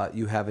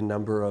 You have a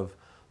number of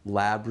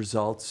lab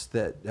results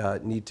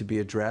that need to be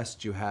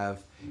addressed. You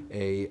have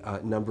a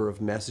number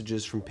of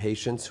messages from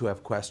patients who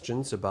have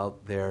questions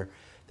about their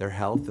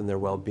health and their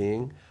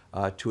well-being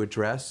to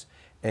address.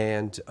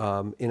 And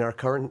in our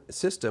current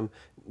system,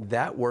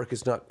 that work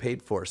is not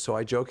paid for. So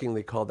I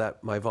jokingly call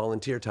that my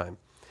volunteer time.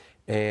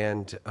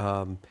 And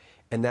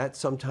that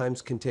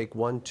sometimes can take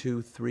 1,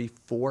 2, 3,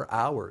 4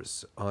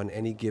 hours on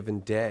any given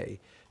day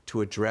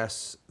to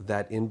address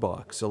that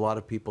inbox. A lot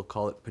of people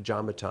call it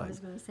pajama I time. was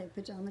going to say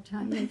pajama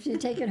time. If you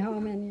take it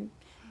home and you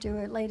do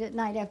it late at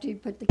night after you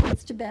put the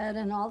kids to bed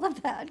and all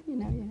of that,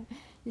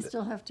 you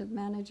still have to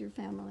manage your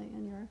family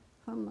and your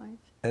home life.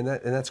 And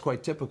that's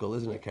quite typical,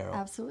 isn't it, Carol?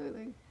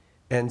 Absolutely.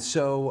 And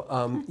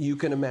so you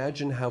can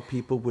imagine how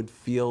people would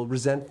feel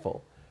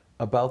resentful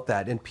about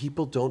that. And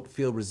people don't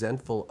feel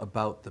resentful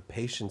about the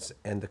patients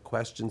and the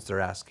questions they're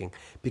asking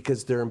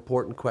because they're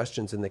important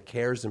questions and the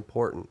care is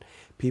important.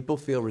 People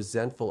feel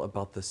resentful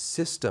about the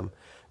system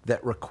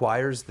that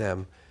requires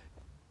them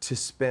to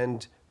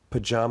spend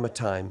pajama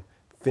time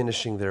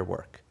finishing their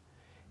work.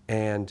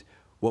 And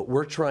what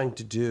we're trying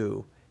to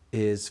do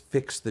is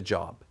fix the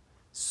job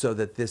so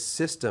that this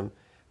system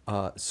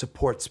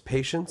supports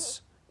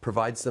patients,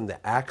 provides them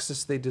the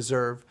access they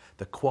deserve,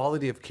 the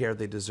quality of care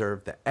they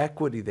deserve, the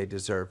equity they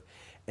deserve,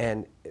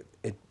 and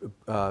it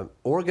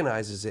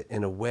organizes it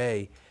in a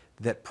way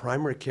that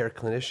primary care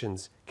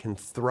clinicians can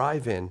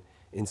thrive in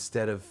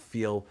instead of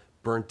feel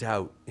burnt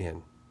out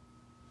in.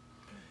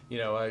 You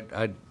know,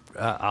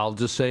 I'll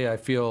just say I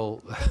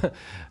feel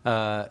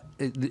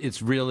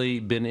it's really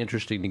been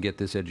interesting to get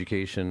this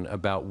education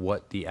about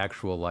what the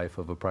actual life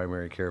of a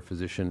primary care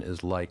physician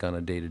is like on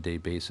a day-to-day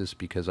basis,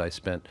 because I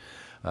spent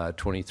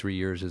 23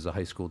 years as a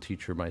high school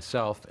teacher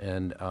myself,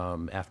 and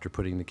after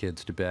putting the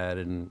kids to bed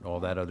and all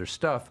that other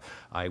stuff,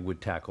 I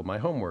would tackle my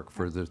homework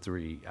for the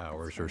 3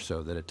 hours or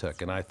so that it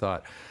took. And I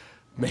thought,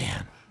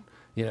 man,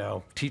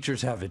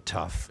 teachers have it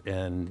tough.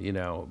 And,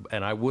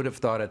 and I would have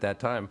thought at that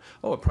time,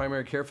 oh, a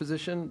primary care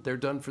physician, they're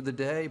done for the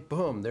day.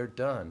 Boom, they're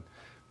done.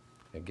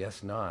 I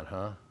guess not,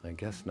 huh? I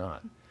guess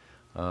not.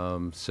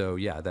 So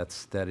yeah,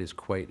 that is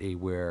quite a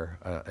wear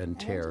and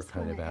tear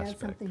kind of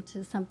aspect. Add something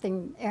to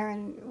something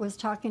Erin was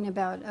talking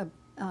about.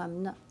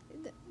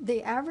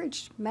 The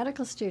average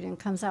medical student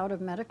comes out of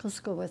medical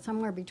school with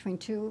somewhere between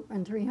 $200,000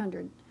 and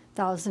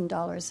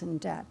 $300,000 in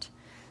debt.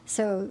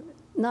 So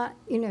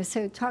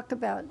so talk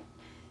about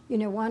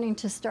wanting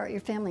to start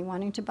your family,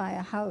 wanting to buy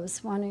a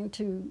house, wanting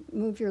to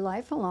move your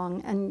life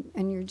along,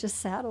 and you're just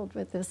saddled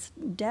with this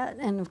debt.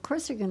 And of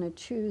course, you're going to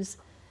choose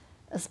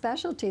a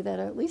specialty that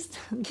at least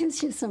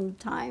gives you some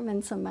time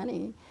and some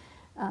money,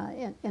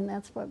 and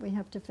that's what we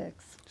have to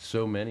fix.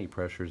 So many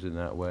pressures in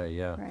that way,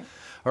 yeah. Right.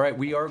 All right,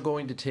 we are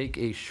going to take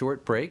a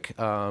short break,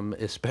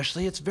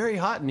 especially it's very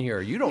hot in here.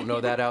 You don't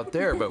know that out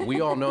there, but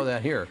we all know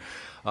that here.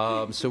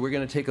 So we're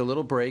going to take a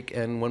little break,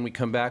 and when we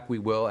come back, we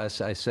will, as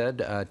I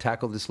said,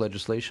 tackle this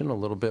legislation a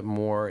little bit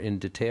more in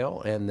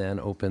detail, and then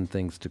open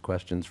things to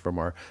questions from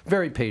our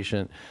very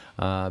patient,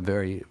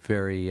 very,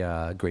 very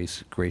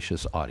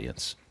gracious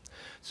audience.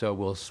 So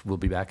we'll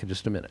be back in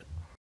just a minute.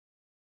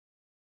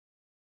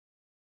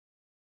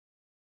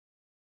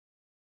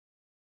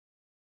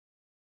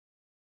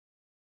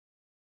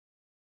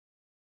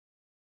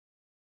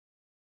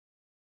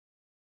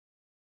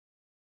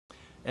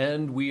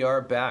 And we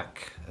are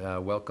back.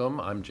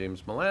 Welcome. I'm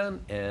James Milan,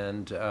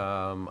 and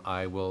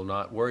I will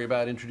not worry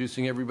about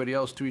introducing everybody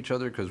else to each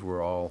other because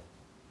we're all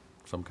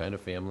some kind of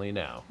family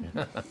now.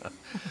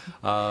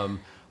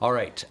 All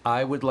right,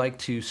 I would like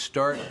to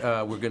start.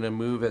 We're going to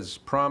move, as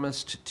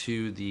promised,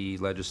 to the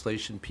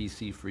legislation.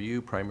 PC for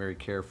You, Primary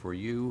Care for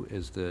You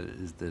is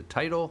the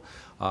title.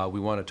 We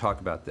want to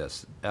talk about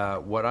this.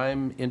 What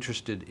I'm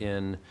interested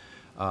in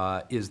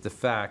is the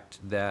fact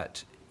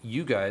that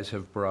you guys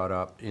have brought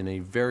up in a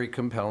very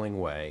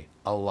compelling way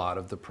a lot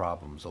of the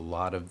problems, a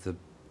lot of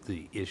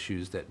the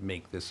issues that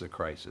make this a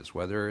crisis,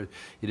 whether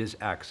it is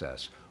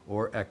access,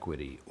 or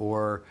equity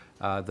or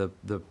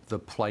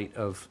the plight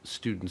of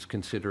students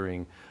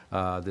considering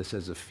this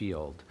as a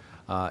field,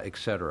 et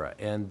cetera.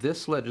 And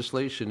this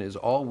legislation is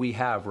all we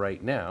have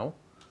right now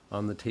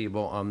on the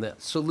table on the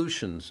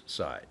solutions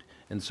side.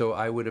 And so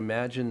I would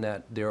imagine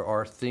that there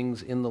are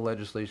things in the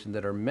legislation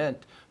that are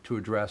meant to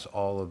address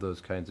all of those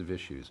kinds of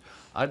issues.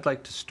 I'd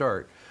like to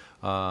start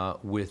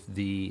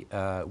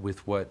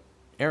with what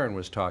Erin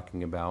was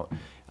talking about.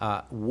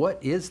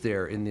 What is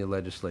there in the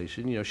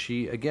legislation? You know,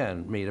 she,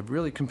 again, made a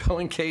really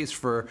compelling case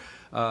for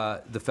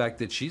the fact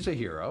that she's a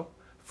hero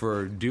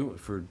for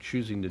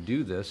choosing to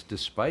do this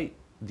despite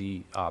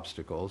the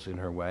obstacles in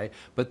her way,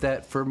 but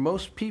that for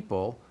most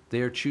people,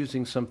 they are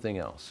choosing something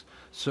else.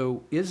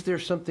 So is there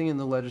something in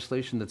the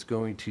legislation that's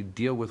going to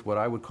deal with what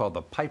I would call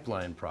the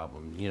pipeline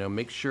problem? You know,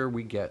 make sure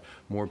we get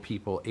more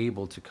people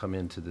able to come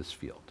into this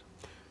field.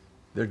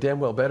 There damn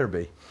well better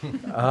be.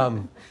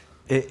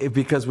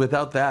 Because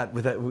without that,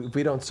 if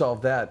we don't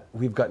solve that,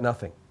 we've got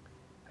nothing.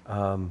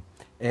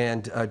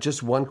 And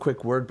just one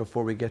quick word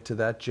before we get to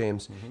that,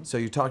 James. Mm-hmm. So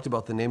you talked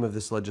about the name of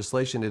this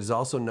legislation. It is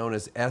also known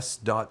as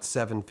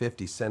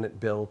S.750, Senate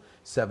Bill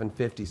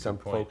 750. Some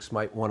folks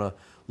might want to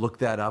look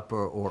that up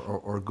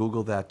or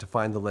Google that to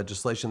find the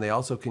legislation. They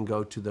also can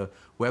go to the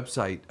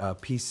website,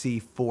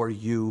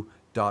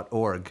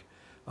 pc4u.org,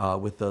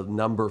 with the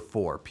number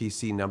 4,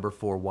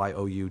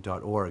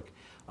 pc4you.org,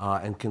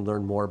 and can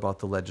learn more about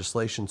the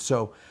legislation.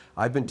 So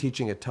I've been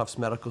teaching at Tufts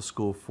Medical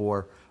School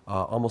for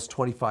almost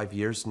 25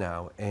 years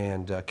now,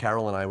 and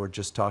Carol and I were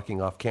just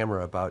talking off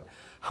camera about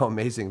how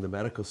amazing the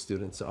medical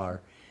students are.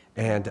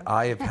 And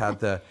I have had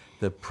the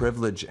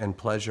privilege and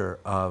pleasure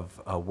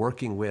of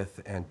working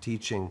with and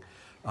teaching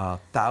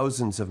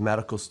thousands of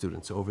medical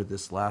students over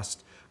this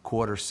last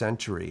quarter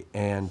century.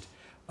 And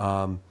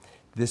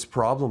this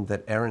problem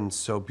that Erin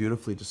so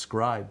beautifully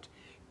described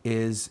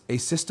is a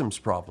systems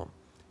problem.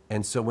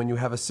 And so when you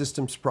have a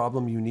systems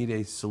problem, you need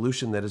a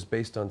solution that is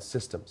based on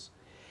systems.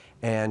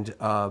 And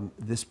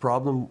this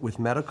problem with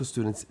medical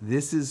students,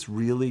 this is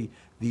really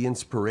the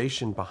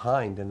inspiration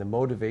behind and the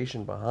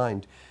motivation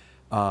behind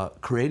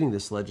creating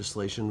this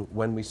legislation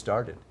when we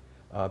started.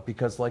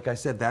 Because like I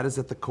said, that is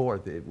at the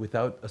core.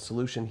 Without a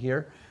solution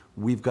here,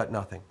 we've got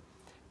nothing.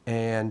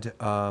 And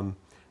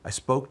I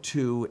spoke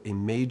to a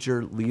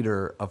major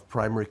leader of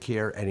primary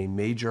care at a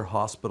major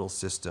hospital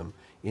system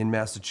in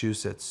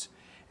Massachusetts.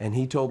 And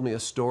he told me a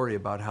story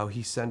about how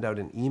he sent out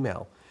an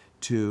email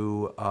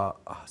to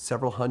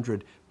several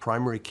hundred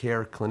primary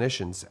care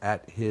clinicians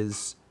at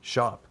his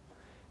shop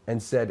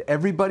and said,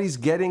 everybody's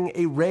getting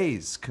a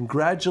raise.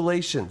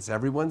 Congratulations.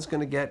 Everyone's going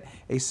to get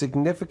a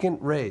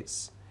significant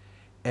raise.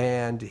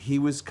 And he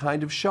was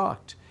kind of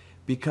shocked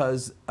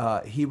because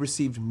he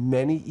received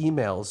many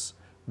emails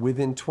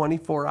within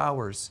 24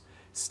 hours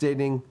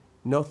stating,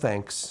 no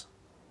thanks,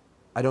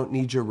 I don't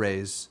need your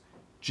raise.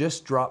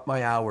 Just drop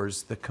my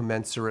hours the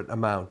commensurate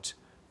amount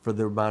for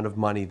the amount of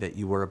money that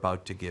you were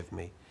about to give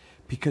me.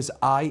 Because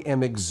I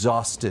am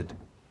exhausted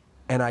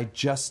and I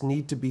just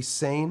need to be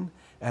sane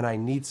and I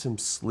need some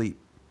sleep.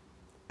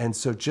 And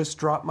so just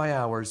drop my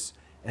hours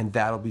and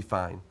that'll be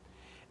fine.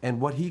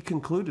 And what he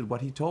concluded,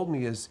 what he told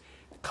me is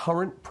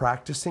current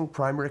practicing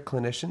primary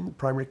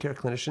care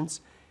clinicians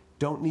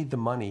don't need the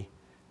money,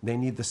 they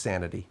need the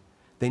sanity.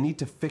 They need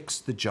to fix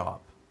the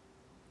job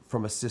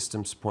from a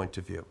systems point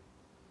of view.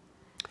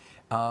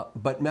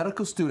 But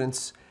medical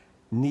students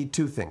need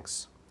two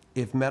things.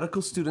 If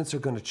medical students are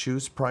going to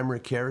choose primary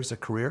care as a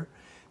career,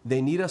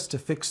 they need us to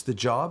fix the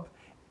job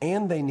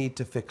and they need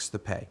to fix the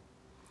pay.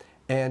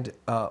 And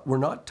we're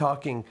not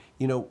talking,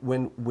 you know,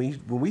 when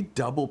we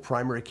double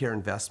primary care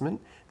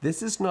investment,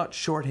 this is not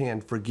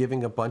shorthand for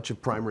giving a bunch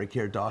of primary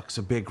care docs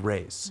a big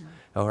raise,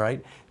 all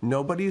right?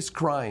 Nobody is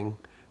crying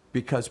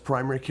because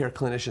primary care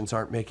clinicians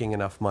aren't making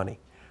enough money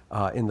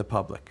in the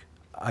public.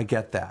 I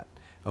get that,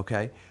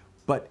 okay?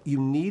 But you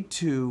need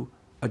to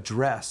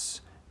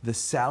address the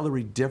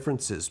salary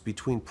differences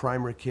between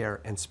primary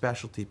care and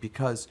specialty,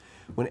 because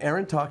when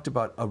Erin talked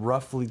about a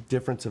roughly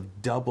difference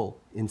of double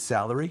in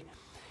salary,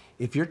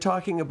 if you're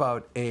talking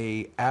about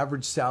an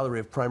average salary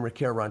of primary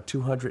care around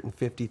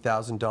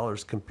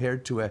 $250,000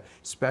 compared to a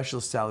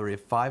specialist salary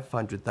of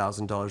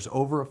 $500,000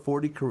 over a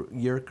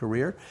 40-year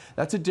career,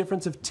 that's a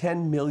difference of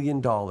 $10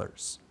 million.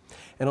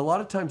 And a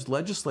lot of times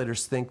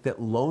legislators think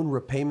that loan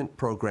repayment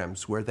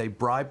programs where they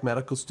bribe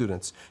medical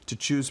students to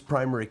choose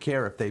primary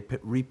care if they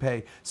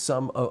repay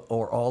some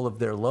or all of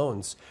their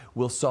loans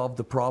will solve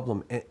the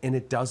problem, and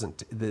it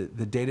doesn't. The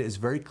data is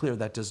very clear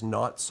that does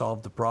not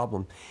solve the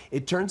problem.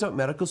 It turns out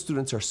medical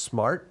students are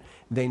smart,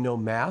 they know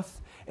math,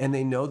 and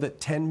they know that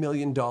 $10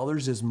 million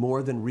is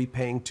more than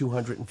repaying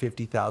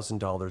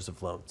 $250,000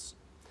 of loans.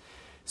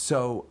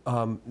 So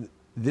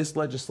this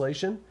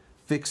legislation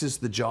fixes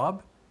the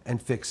job and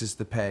fixes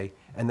the pay,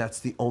 and that's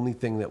the only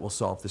thing that will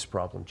solve this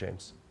problem,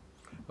 James.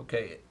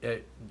 Okay,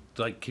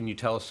 can you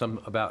tell us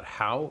some about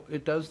how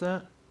it does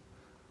that?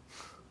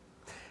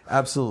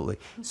 Absolutely.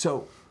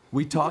 So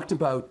we talked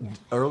about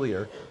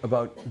earlier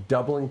about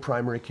doubling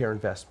primary care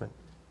investment,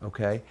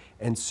 okay?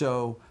 And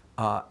so,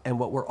 and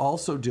what we're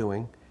also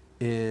doing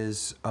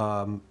is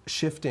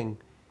shifting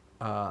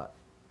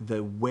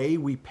the way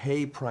we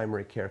pay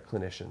primary care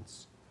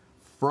clinicians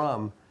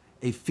from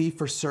a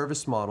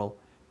fee-for-service model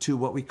to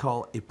what we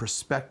call a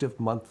prospective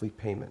monthly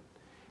payment.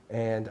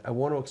 And I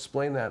want to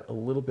explain that a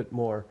little bit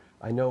more.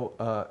 I know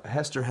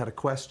Hester had a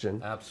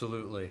question.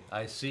 Absolutely.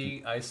 I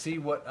see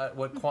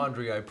what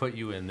quandary I put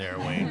you in there,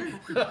 Wayne.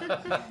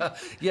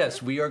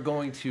 Yes, we are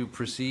going to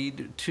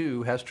proceed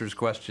to Hester's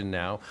question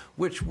now,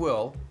 which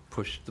will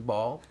push the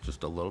ball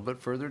just a little bit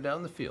further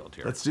down the field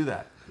here. Let's do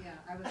that. Yeah,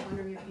 I was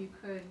wondering if you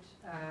could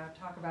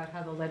talk about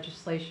how the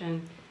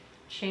legislation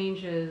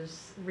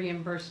changes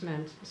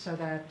reimbursement so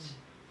that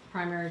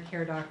primary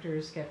care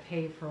doctors get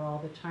paid for all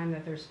the time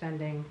that they're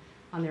spending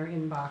on their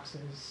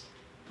inboxes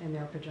in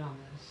their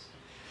pajamas.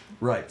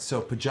 Right,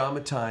 so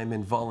pajama time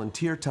and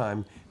volunteer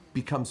time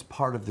becomes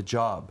part of the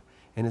job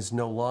and is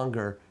no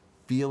longer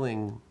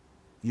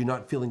you're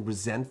not feeling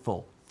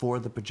resentful for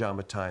the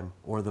pajama time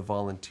or the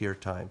volunteer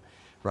time,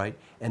 right?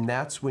 And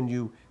that's when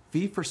you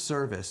fee for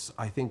service.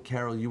 I think,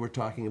 Carol, you were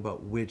talking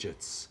about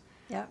widgets,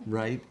 Yeah.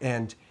 right?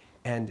 And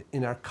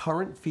in our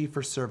current fee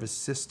for service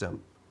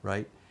system,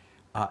 right,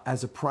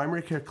 as a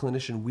primary care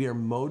clinician, we are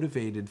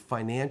motivated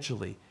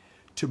financially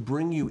to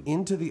bring you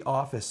into the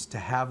office to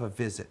have a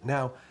visit.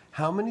 Now,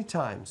 how many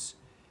times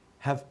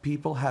have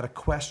people had a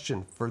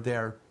question for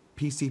their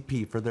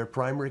PCP, for their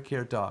primary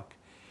care doc,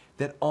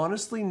 that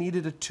honestly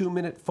needed a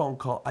 2-minute phone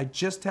call? I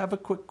just have a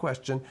quick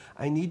question.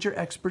 I need your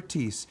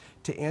expertise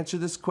to answer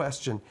this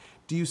question.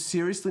 Do you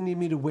seriously need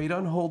me to wait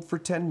on hold for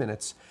 10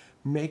 minutes,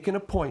 make an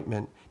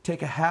appointment,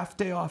 take a half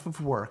day off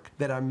of work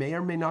that I may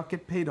or may not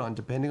get paid on,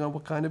 depending on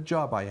what kind of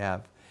job I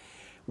have,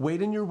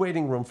 wait in your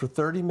waiting room for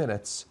 30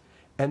 minutes,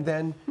 and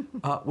then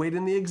wait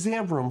in the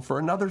exam room for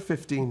another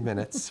 15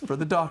 minutes for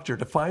the doctor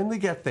to finally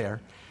get there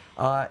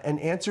and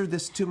answer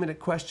this 2-minute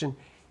question?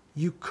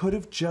 You could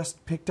have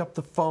just picked up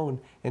the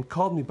phone and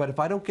called me, but if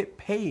I don't get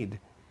paid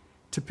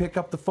to pick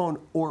up the phone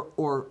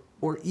or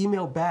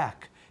email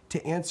back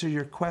to answer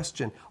your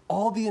question,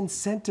 all the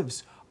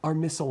incentives are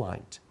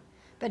misaligned.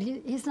 But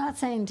he's not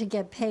saying to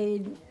get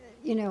paid,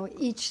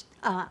 each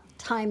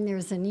time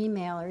there's an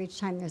email or each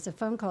time there's a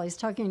phone call. He's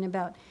talking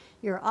about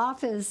your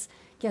office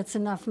gets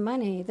enough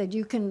money that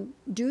you can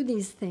do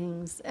these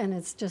things, and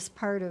it's just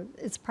part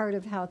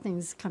of how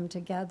things come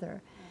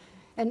together.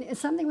 And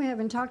something we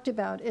haven't talked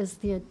about is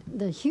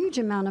the huge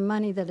amount of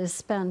money that is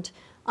spent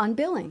on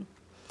billing.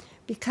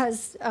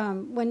 Because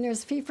when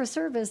there's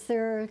fee-for-service,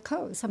 there are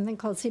codes, something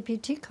called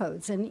CPT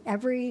codes, and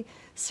every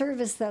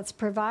service that's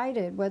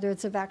provided, whether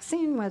it's a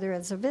vaccine, whether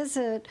it's a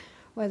visit,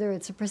 whether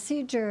it's a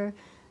procedure,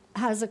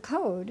 has a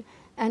code,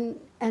 and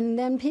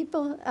then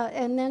people,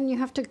 and then you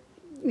have to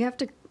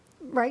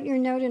write your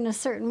note in a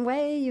certain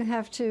way. You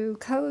have to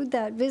code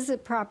that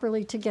visit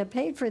properly to get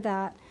paid for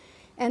that,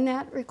 and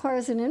that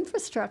requires an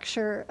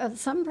infrastructure.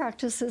 Some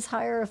practices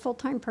hire a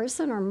full-time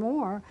person or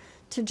more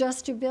to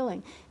just do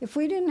billing. If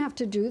we didn't have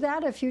to do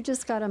that, if you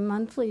just got a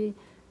monthly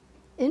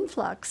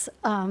influx,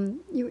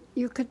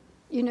 you could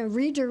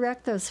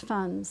redirect those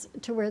funds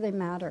to where they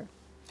matter.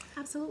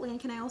 Absolutely, and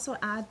can I also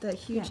add the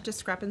huge Yeah.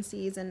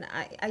 discrepancies in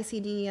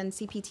ICD and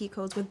CPT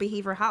codes with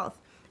behavioral health?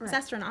 It's Right.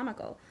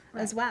 astronomical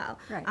as Right. well,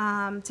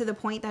 Right. to the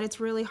point that it's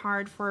really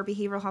hard for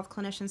behavioral health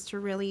clinicians to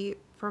really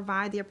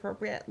provide the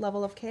appropriate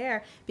level of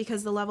care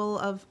because the level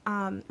of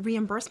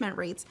reimbursement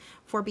rates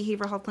for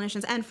behavioral health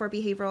clinicians and for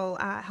behavioral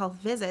health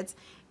visits,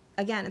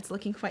 again, it's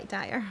looking quite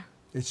dire.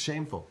 It's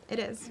shameful. It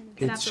is.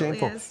 It It's absolutely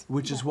shameful, is.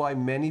 which is why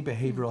many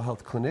behavioral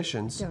health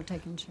clinicians Don't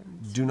take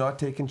insurance. do not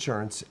take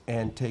insurance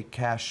and take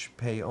cash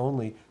pay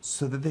only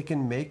so that they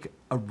can make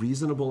a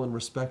reasonable and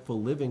respectful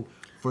living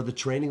for the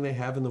training they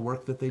have and the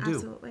work that they do.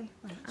 Absolutely.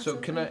 So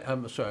can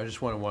I'm sorry, I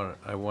just want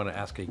to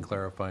ask a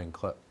clarifying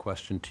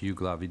question to you,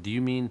 Glavi. Do you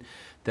mean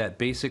that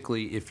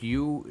basically if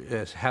you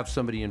have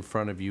somebody in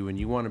front of you and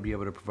you want to be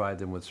able to provide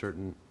them with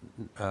certain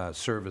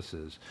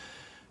services,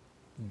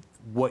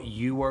 what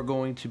you are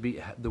going to be,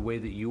 the way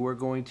that you are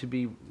going to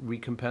be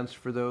recompensed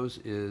for those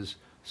is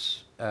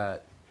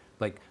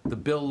like the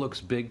bill looks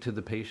big to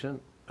the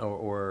patient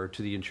or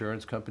to the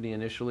insurance company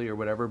initially or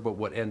whatever, but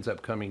what ends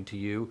up coming to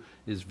you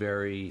is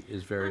very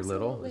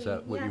little. Is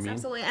that what you Yes, mean?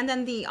 absolutely. And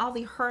then all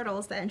the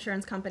hurdles that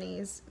insurance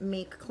companies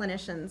make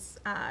clinicians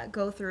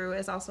go through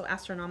is also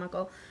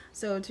astronomical.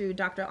 So to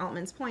Dr.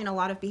 Altman's point, a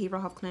lot of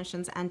behavioral health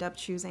clinicians end up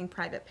choosing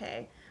private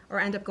pay or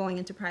end up going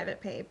into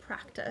private pay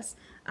practice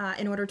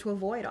in order to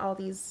avoid all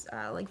these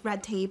like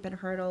red tape and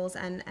hurdles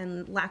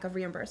and lack of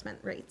reimbursement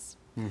rates.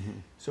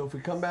 So if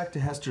we come back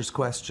to Hester's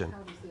question,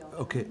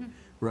 okay,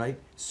 right?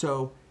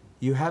 So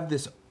you have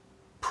this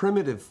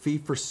primitive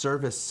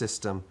fee-for-service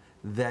system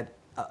that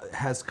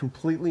has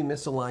completely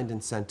misaligned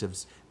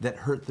incentives that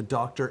hurt the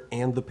doctor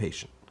and the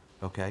patient,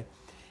 okay?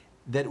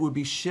 That would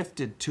be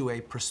shifted to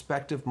a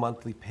prospective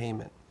monthly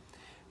payment,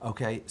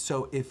 okay?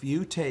 So if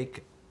you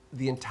take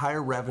the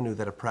entire revenue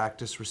that a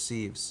practice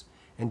receives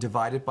and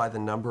divide it by the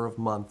number of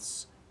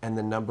months and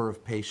the number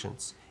of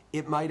patients,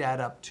 it might add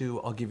up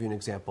to, I'll give you an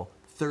example,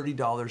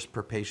 $30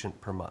 per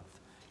patient per month.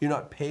 You're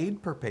not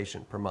paid per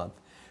patient per month,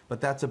 but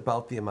that's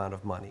about the amount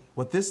of money.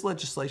 What this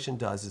legislation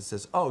does is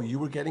says, oh, you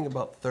were getting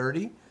about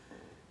 30,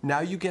 now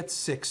you get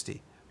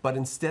 60. But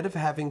instead of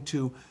having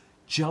to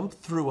jump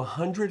through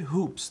 100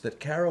 hoops that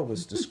Carol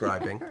was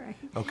describing, Right.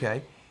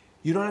 okay,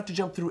 you don't have to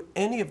jump through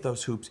any of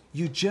those hoops.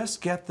 You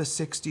just get the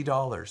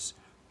 $60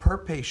 per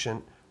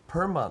patient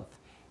per month.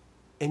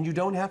 And you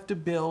don't have to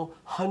bill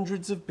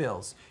hundreds of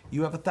bills.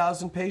 You have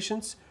 1,000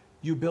 patients,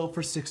 you bill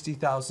for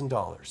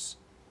 $60,000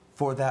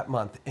 for that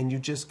month, and you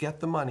just get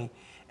the money.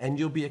 And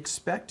you'll be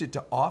expected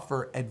to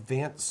offer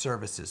advanced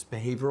services,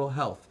 behavioral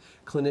health,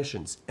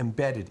 clinicians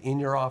embedded in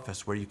your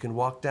office where you can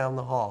walk down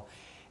the hall.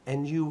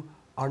 And you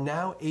are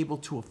now able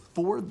to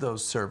afford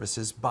those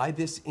services by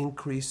this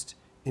increased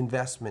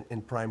investment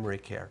in primary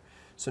care.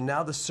 So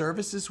now the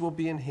services will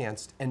be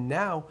enhanced, and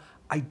now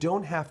I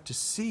don't have to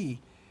see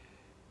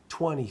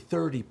 20,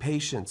 30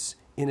 patients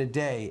in a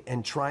day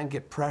and try and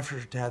get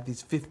pressure to have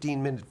these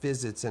 15-minute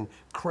visits and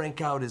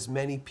crank out as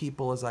many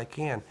people as I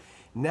can.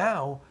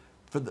 Now,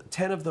 for the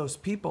 10 of those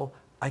people,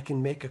 I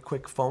can make a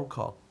quick phone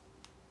call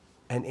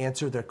and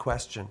answer their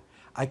question.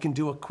 I can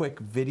do a quick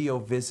video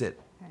visit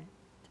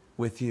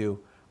with you.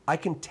 I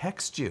can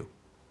text you.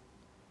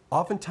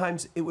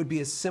 Oftentimes, it would be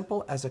as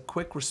simple as a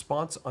quick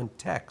response on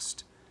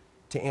text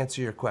to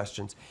answer your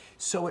questions.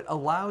 So it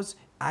allows,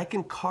 I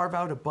can carve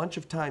out a bunch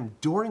of time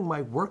during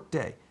my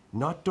workday,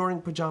 not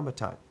during pajama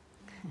time,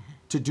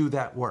 to do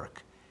that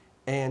work.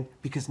 And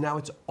because now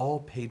it's all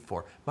paid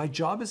for. My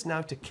job is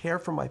now to care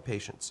for my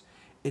patients.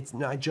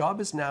 My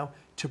job is now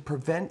to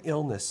prevent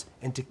illness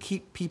and to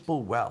keep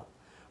people well.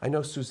 I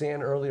know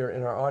Suzanne earlier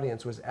in our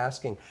audience was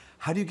asking,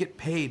 how do you get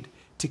paid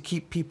to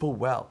keep people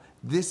well?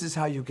 This is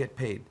how you get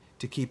paid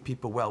to keep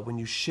people well. When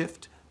you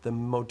shift the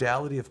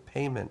modality of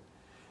payment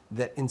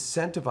that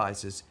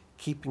incentivizes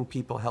keeping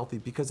people healthy,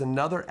 because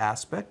another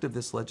aspect of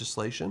this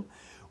legislation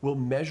will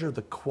measure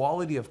the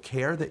quality of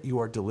care that you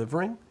are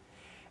delivering,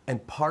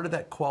 and part of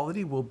that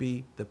quality will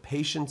be the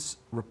patient's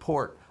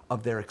report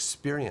of their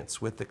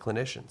experience with the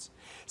clinicians.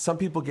 Some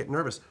people get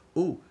nervous.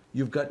 Ooh,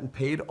 you've gotten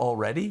paid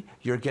already?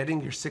 You're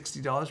getting your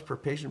 $60 per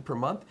patient per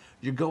month?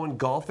 You're going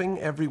golfing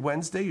every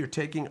Wednesday? You're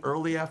taking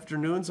early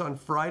afternoons on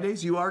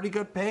Fridays? You already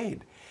got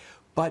paid.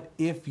 But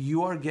if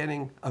you are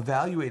getting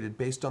evaluated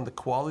based on the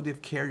quality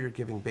of care you're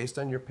giving, based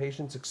on your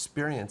patient's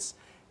experience,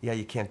 yeah,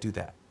 you can't do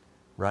that,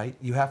 right?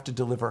 You have to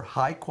deliver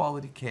high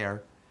quality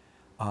care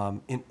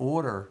in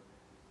order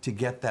to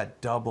get that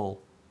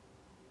double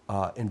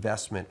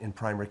investment in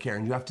primary care.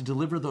 And you have to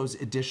deliver those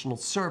additional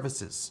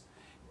services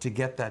to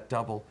get that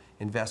double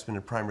investment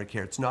in primary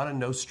care. It's not a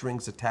no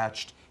strings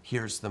attached,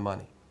 here's the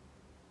money.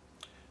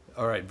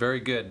 All right,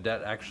 very good.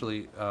 That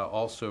actually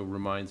also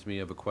reminds me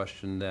of a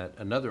question that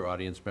another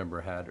audience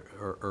member had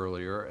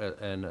earlier.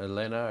 And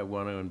Elena, I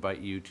want to invite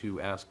you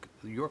to ask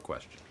your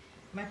question.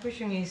 My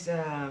question is,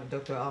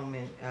 Dr.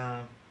 Allman,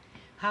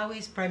 how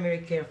is primary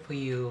care for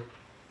you?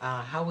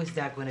 How is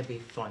that going to be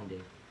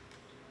funded?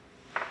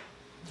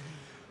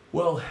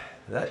 Well,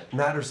 that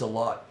matters a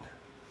lot,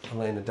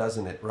 Elena,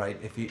 doesn't it, right?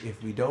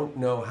 If we don't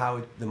know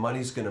how the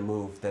money's going to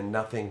move, then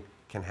nothing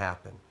can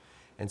happen.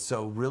 And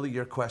so really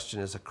your question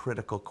is a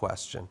critical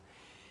question.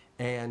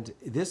 And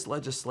this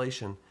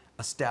legislation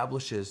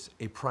establishes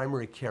a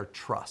primary care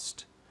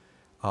trust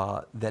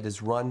that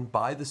is run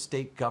by the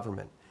state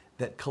government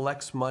that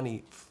collects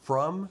money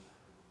from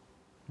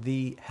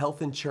the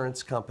health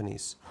insurance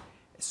companies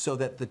so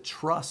that the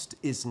trust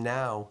is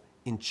now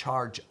in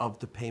charge of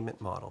the payment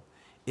model.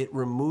 It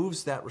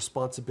removes that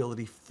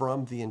responsibility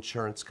from the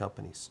insurance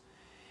companies.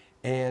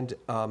 And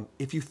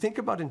if you think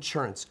about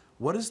insurance,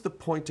 what is the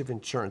point of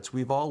insurance?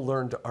 We've all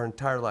learned our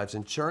entire lives.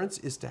 Insurance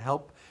is to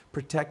help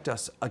protect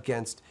us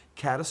against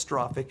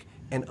catastrophic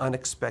and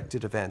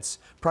unexpected events.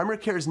 Primary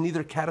care is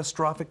neither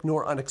catastrophic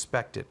nor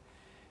unexpected,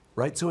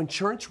 right? So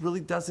insurance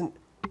really doesn't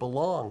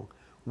belong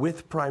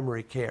with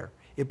primary care.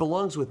 It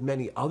belongs with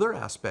many other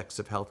aspects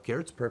of healthcare.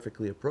 It's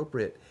perfectly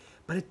appropriate,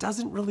 but it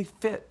doesn't really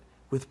fit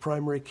with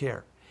primary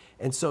care.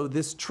 And so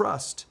this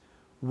trust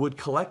would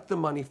collect the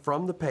money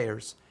from the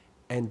payers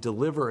and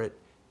deliver it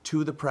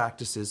to the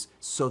practices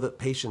so that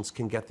patients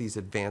can get these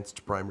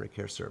advanced primary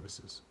care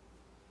services.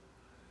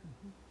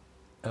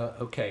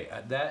 Okay,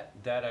 that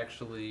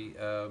actually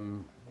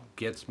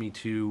gets me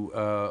to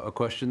a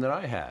question that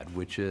I had,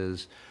 which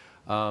is,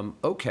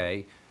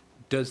 okay,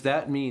 does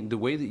that mean, the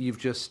way that you've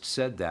just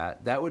said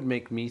that would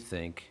make me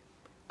think,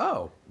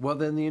 oh, well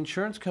then the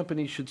insurance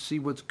company should see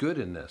what's good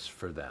in this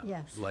for them.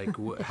 Yes. Like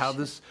how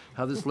this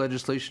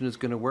legislation is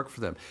going to work for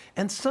them.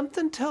 And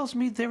something tells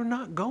me they're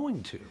not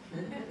going to.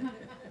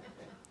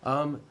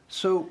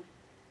 So,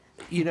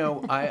 you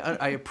know,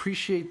 I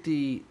appreciate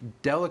the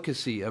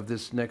delicacy of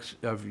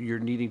of your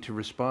needing to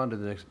respond to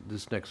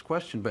this next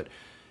question, but,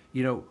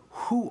 you know,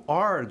 who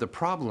are the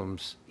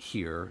problems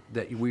here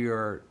that we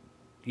are,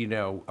 you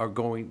know,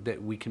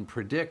 that we can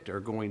predict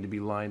are going to be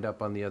lined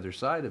up on the other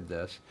side of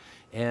this,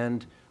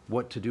 and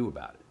what to do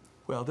about it?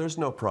 Well, there's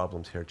no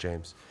problems here,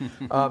 James.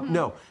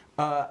 No,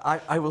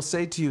 I will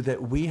say to you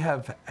that we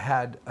have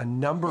had a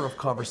number of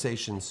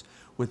conversations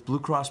with Blue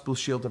Cross Blue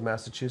Shield of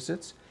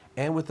Massachusetts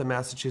and with the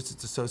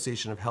Massachusetts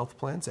Association of Health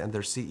Plans and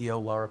their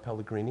CEO, Laura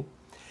Pellegrini.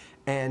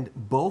 And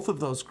both of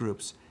those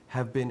groups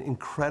have been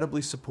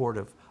incredibly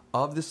supportive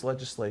of this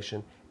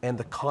legislation and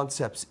the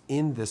concepts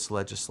in this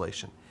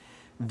legislation.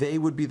 They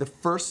would be the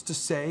first to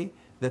say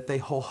that they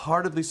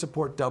wholeheartedly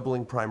support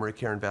doubling primary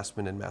care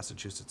investment in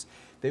Massachusetts.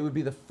 They would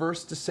be the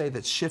first to say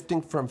that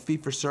shifting from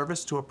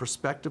fee-for-service to a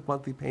prospective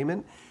monthly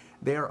payment,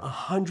 they are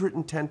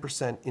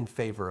 110% in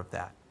favor of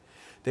that.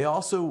 They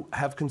also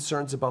have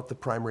concerns about the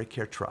primary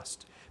care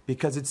trust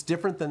because it's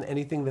different than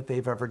anything that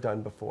they've ever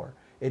done before.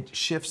 It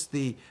shifts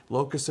the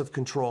locus of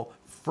control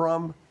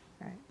from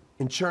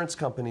insurance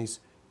companies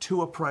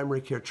to a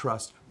primary care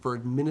trust for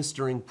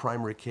administering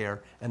primary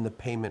care and the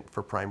payment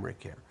for primary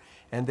care.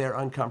 And they're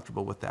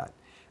uncomfortable with that.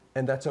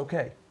 And that's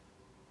okay,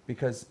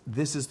 because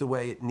this is the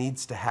way it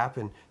needs to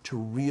happen to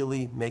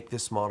really make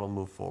this model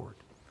move forward.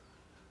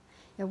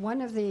 And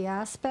one of the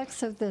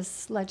aspects of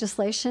this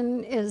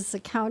legislation is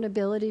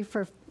accountability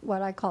for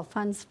what I call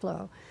funds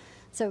flow.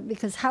 So,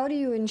 because how do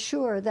you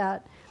ensure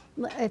that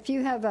if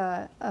you have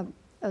a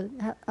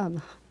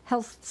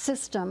health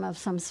system of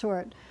some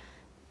sort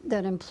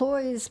that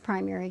employs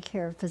primary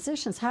care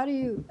physicians, how do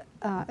you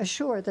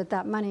assure that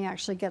that money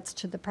actually gets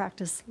to the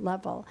practice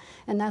level?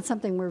 And that's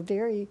something we're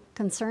very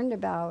concerned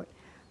about.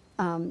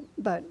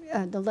 But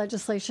the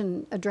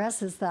legislation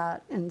addresses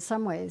that in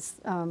some ways.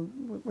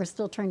 We're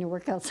still trying to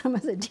work out some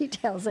of the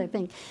details, I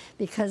think,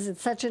 because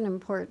it's such an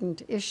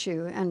important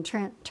issue. And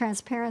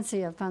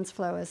transparency of funds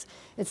flow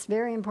it's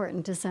very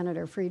important to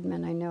Senator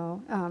Friedman, I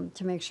know,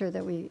 to make sure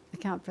that we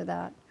account for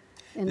that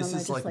in the This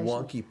is like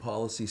legislation. wonky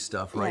policy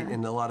stuff, right? Yeah,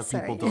 And a lot of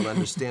people sorry. don't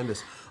understand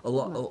this. A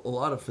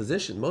lot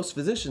of most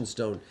physicians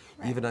don't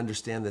even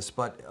understand this,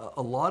 but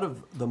a lot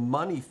of the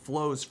money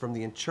flows from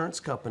the insurance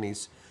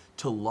companies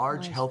to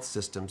large health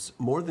systems.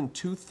 More than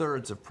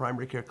 2/3 of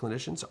primary care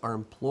clinicians are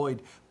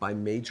employed by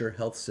major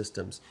health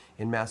systems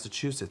in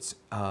Massachusetts.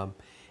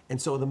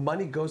 And so the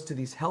money goes to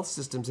these health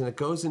systems and it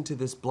goes into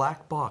this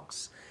black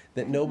box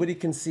that nobody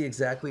can see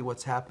exactly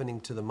what's happening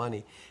to the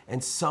money.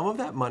 And some of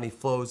that money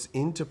flows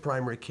into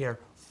primary care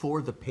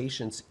for the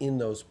patients in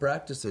those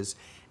practices,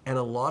 and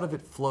a lot of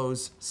it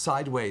flows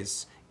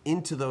sideways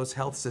into those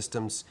health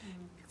systems,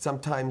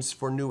 sometimes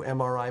for new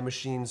MRI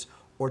machines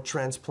or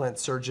transplant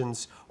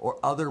surgeons or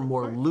other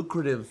more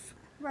lucrative.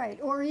 Right,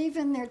 or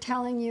even they're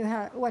telling you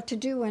what to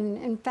do, and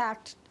in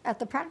fact, at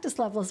the practice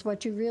level is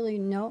what you really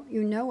know.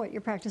 You know what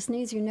your practice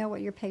needs, you know what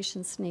your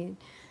patients need.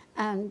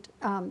 And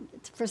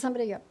for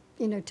somebody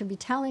to be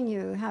telling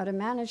you how to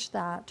manage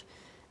that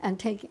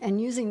and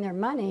using their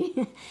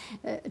money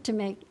to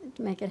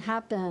make it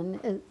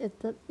happen,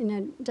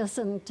 it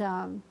doesn't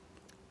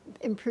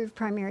improve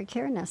primary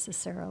care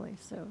necessarily.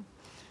 So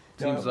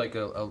Seems like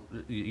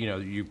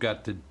you've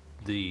got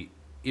the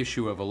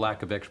issue of a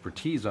lack of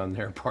expertise on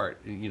their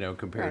part,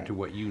 compared to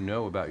what you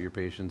know about your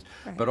patients,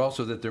 but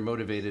also that they're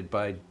motivated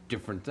by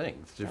different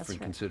things,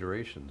 different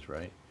considerations,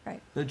 right?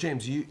 Right. Now,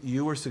 James,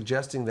 you were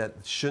suggesting that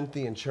shouldn't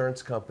the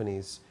insurance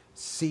companies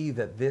see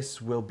that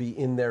this will be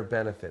in their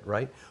benefit,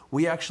 right?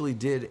 We actually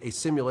did a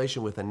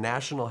simulation with a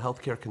national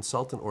healthcare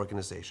consultant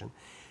organization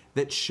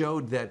that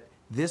showed that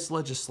this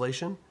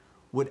legislation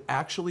would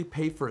actually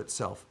pay for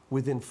itself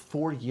within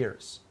 4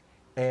 years.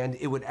 And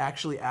it would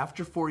actually,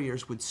 after 4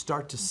 years, would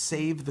start to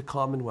save the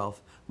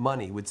Commonwealth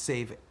money, would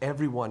save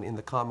everyone in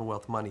the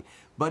Commonwealth money.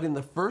 But in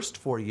the first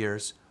 4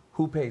 years,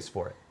 who pays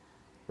for it,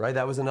 right?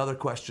 That was another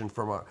question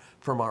from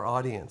our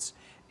audience.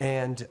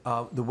 And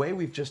the way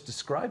we've just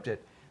described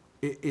it,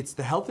 it's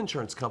the health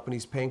insurance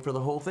companies paying for the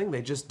whole thing.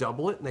 They just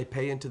double it and they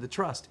pay into the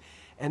trust.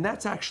 And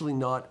that's actually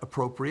not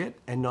appropriate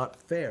and not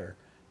fair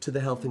to the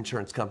health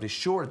insurance companies.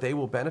 Sure, they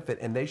will benefit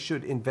and they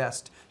should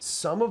invest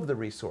some of the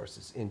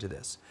resources into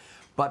this.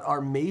 But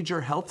our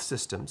major health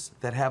systems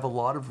that have a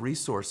lot of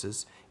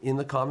resources in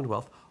the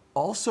Commonwealth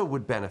also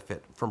would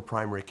benefit from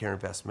primary care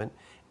investment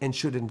and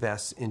should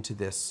invest into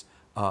this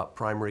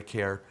primary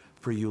care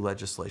for you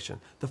legislation.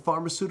 The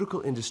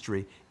pharmaceutical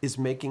industry is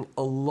making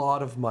a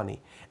lot of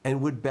money and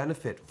would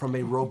benefit from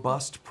a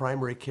robust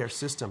primary care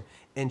system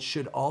and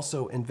should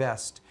also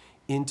invest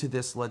into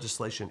this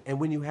legislation.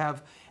 And when you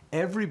have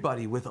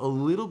everybody with a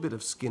little bit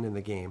of skin in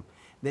the game,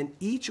 then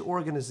each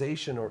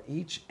organization or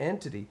each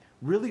entity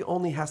really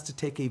only has to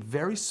take a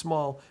very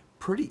small,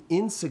 pretty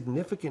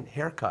insignificant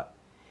haircut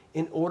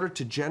in order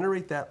to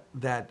generate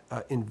that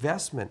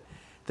investment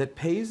that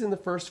pays in the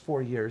first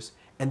 4 years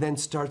and then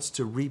starts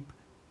to reap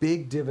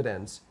big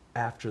dividends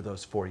after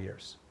those 4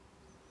 years.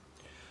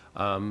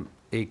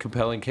 A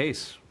compelling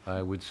case,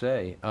 I would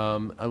say.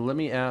 Let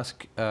me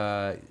ask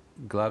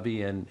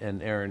Glavi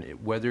and Aaron,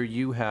 whether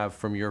you have,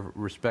 from your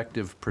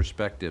respective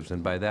perspectives,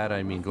 and by that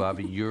I mean,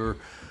 Glavi, you're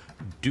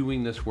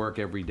doing this work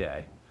every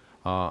day,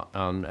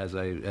 as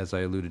I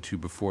alluded to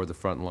before, the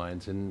front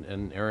lines,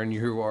 and Aaron,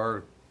 you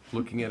are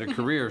looking at a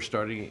career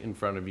starting in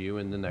front of you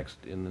in the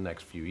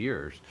next few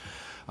years.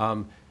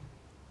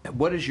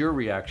 What is your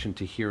reaction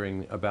to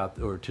hearing about,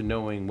 or to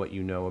knowing what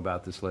you know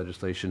about this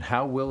legislation?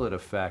 How will it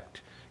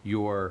affect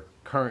your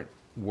current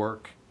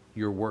work,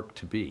 your work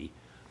to be?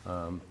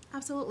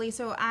 Absolutely.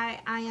 So I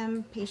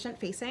am patient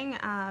facing,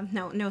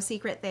 no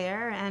secret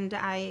there, and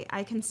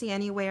I can see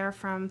anywhere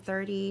from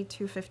 30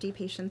 to 50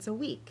 patients a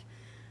week.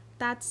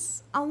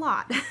 That's a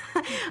lot.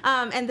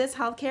 And this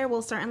healthcare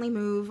will certainly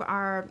move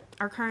our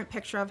current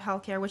picture of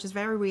healthcare, which is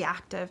very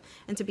reactive,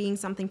 into being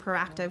something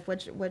proactive,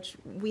 which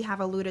we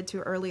have alluded to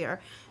earlier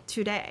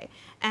today.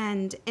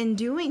 And in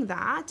doing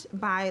that,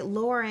 by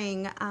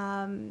lowering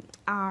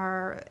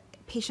our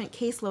patient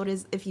caseload,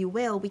 is, if you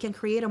will, we can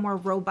create a more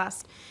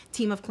robust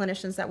team of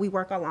clinicians that we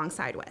work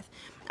alongside with.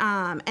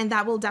 And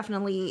that will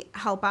definitely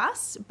help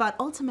us, but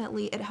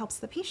ultimately it helps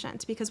the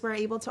patient because we're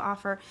able to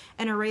offer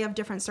an array of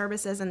different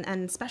services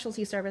and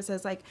specialty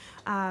services like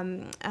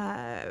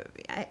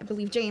I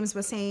believe James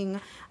was saying,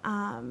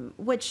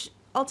 which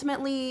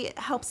ultimately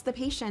helps the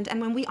patient. And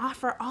when we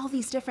offer all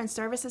these different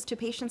services to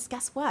patients,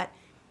 guess what?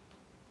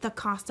 The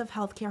cost of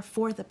healthcare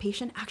for the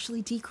patient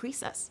actually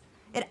decreases.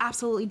 It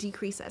absolutely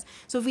decreases.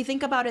 So if we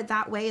think about it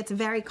that way, it's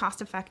very cost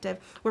effective.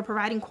 We're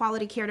providing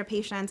quality care to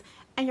patients,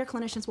 and your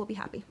clinicians will be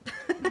happy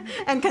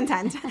and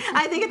content.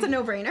 I think it's a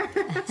no-brainer.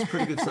 It's a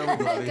pretty good summary,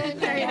 Bobby.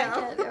 There you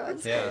go.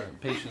 Yeah,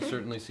 patients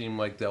certainly seem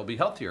like they'll be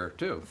healthier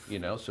too,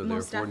 so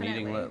Most therefore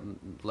needing definitely.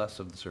 less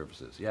of the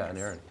services. Yeah, and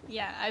Erin.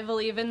 Yeah, I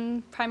believe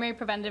in primary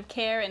preventive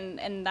care,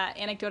 and that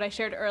anecdote I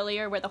shared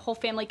earlier where the whole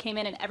family came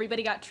in and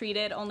everybody got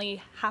treated,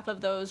 only half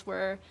of those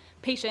were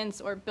patients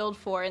or billed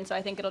for, and so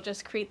I think it'll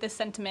just create this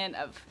sentiment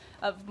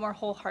of more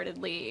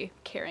wholeheartedly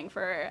caring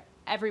for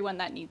everyone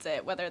that needs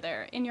it, whether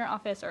they're in your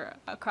office or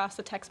across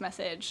the text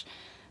message,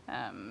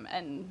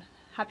 and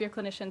happier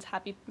clinicians,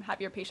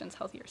 happier patients,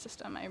 healthier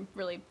system. I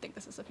really think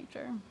this is the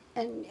future.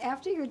 And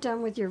after you're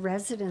done with your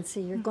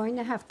residency, you're going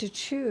to have to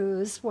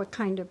choose what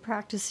kind of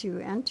practice you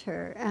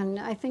enter. And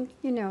I think,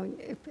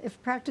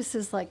 if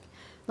practices like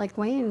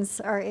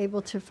Wayne's are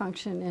able to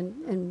function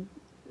in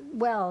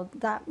well,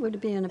 that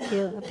would be an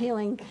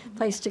appealing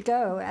place to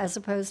go, as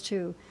opposed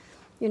to,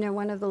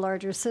 one of the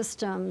larger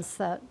systems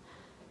that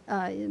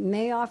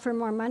may offer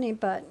more money,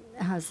 but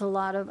has a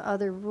lot of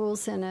other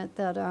rules in it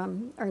that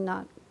are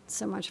not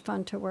so much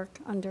fun to work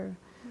under.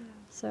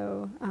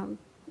 So.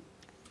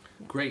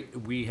 Great.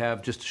 We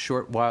have just a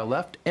short while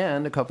left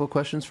and a couple of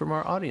questions from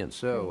our audience.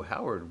 So,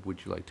 Howard,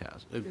 would you like to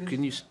ask?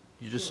 Can you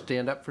just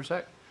stand up for a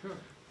sec? Sure.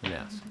 And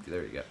ask.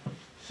 There you go.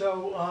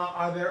 So,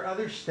 are there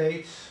other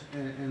states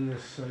in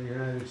this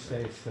United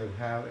States that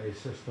have a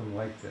system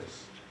like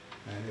this?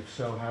 And if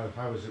so,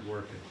 how is it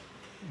working?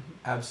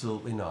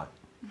 Absolutely not.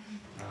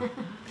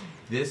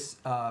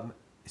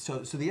 So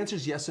the answer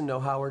is yes and no,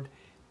 Howard.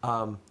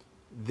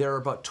 There are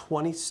about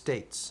 20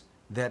 states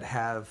that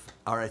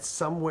are at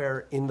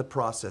somewhere in the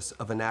process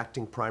of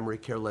enacting primary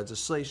care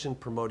legislation,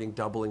 promoting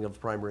doubling of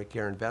primary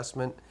care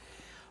investment.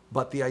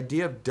 But the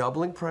idea of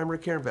doubling primary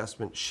care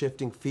investment,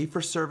 shifting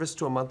fee-for-service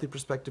to a monthly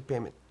prospective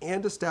payment,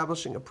 and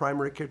establishing a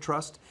primary care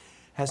trust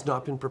has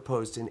not been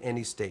proposed in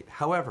any state.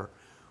 However,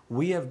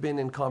 we have been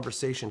in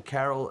conversation.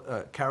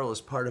 Carol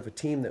is part of a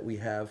team that we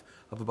have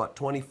of about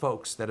 20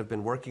 folks that have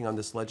been working on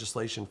this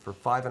legislation for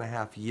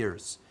 5.5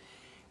 years.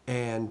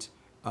 And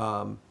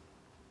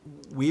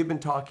we have been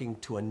talking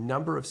to a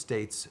number of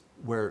states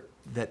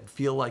that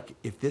feel like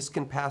if this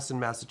can pass in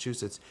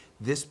Massachusetts,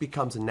 this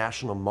becomes a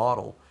national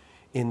model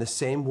in the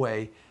same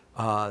way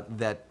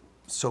that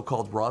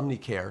so-called Romney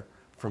Care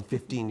from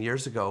 15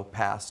 years ago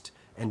passed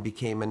and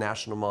became a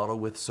national model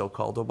with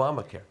so-called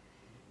Obamacare.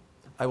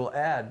 I will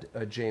add,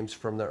 James,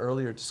 from the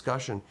earlier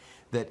discussion,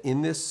 that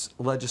in this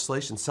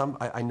legislation,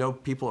 I know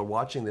people are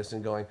watching this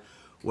and going,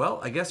 well,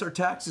 I guess our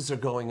taxes are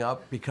going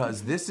up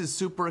because this is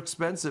super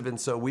expensive, and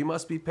so we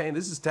must be paying.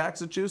 This is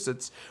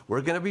Taxachusetts.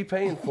 We're going to be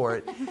paying for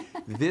it.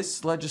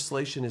 This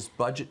legislation is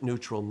budget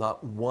neutral.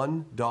 Not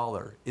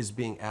 $1 is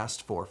being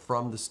asked for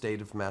from the state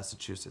of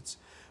Massachusetts.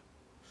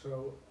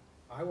 So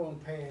I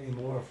won't pay any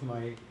more for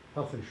my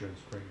health insurance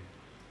premium.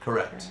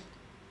 Correct.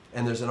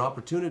 And there's an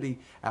opportunity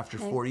after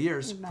 4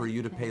 years for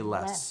you to pay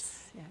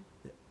less.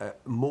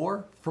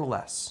 More for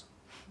less.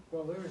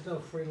 Well, there is no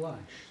free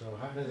lunch, so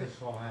how does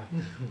this all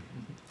happen?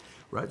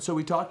 Right, so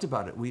we talked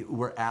about it.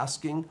 We're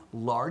asking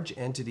large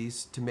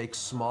entities to make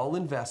small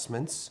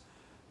investments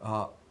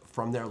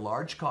from their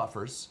large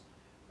coffers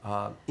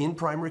in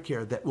primary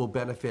care that will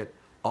benefit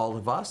all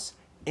of us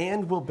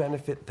and will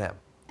benefit them.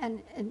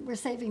 And we're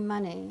saving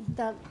money.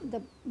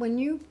 When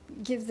you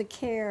give the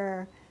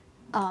care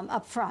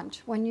up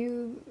front, when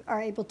you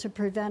are able to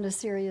prevent a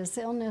serious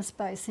illness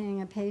by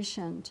seeing a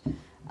patient,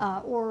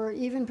 or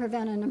even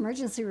prevent an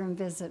emergency room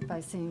visit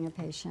by seeing a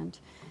patient,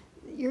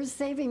 you're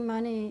saving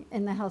money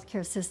in the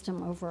healthcare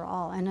system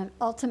overall, and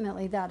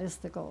ultimately that is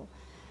the goal.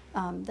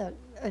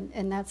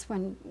 And that's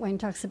when Wayne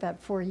talks about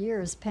 4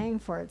 years paying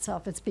for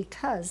itself. It's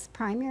because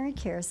primary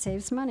care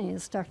saves money,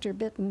 as Dr.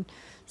 Bitton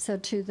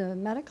said to the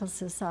Medical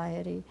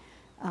Society.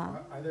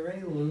 Are there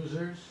any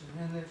losers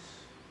in this?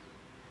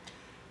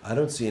 I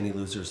don't see any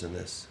losers in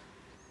this.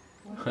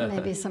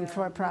 Maybe some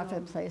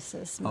for-profit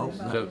places. Oh, maybe.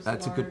 so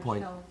that's a good Large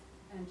point. health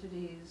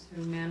entities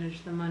who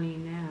manage the money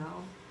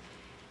now,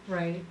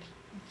 right?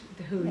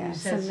 Who Yeah, you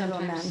said some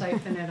sometimes middlemen.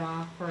 siphon it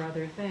off for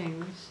other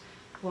things.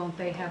 won't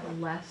they have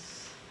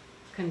less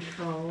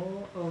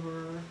control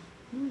over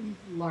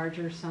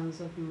larger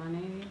sums of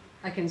money?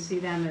 I can see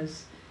them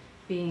as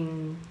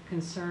being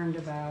concerned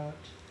about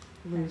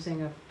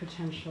losing a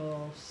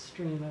potential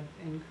stream of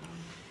income.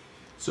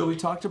 So we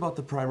talked about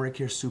the primary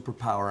care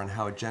superpower and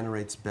how it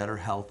generates better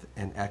health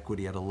and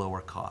equity at a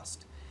lower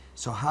cost.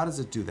 So how does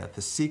it do that?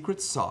 The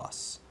secret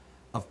sauce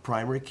of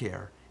primary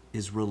care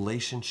is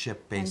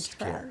relationship-based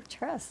care.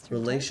 Trust.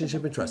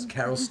 Relationship and trust.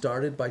 Carol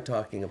started by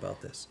talking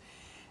about this.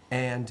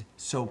 And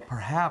so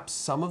perhaps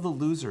some of the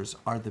losers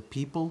are the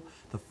people,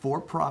 the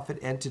for-profit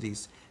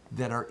entities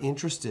that are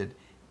interested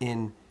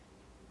in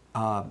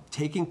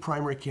taking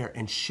primary care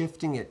and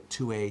shifting it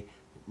to a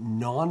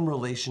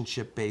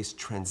non-relationship-based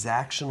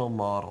transactional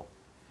model.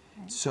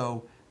 Right.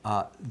 So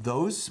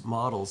those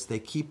models, they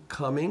keep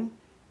coming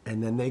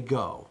and then they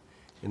go.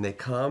 And they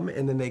come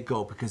and then they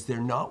go because they're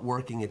not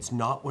working. It's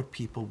not what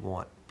people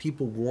want.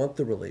 People want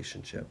the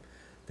relationship.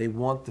 They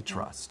want the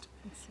trust.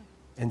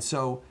 And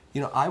so,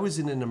 I was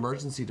in an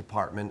emergency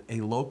department,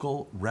 a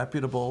local,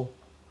 reputable,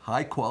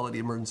 high-quality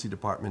emergency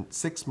department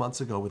 6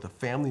 months ago with a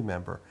family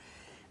member.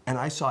 And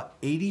I saw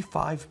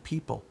 85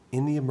 people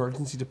in the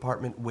emergency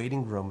department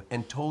waiting room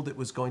and told it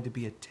was going to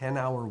be a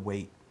 10-hour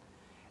wait.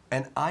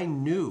 And I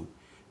knew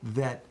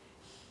that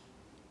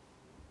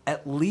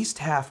at least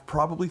half,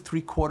 probably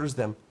 3/4 of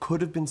them,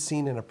 could have been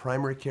seen in a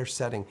primary care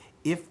setting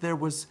if there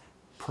was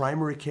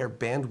primary care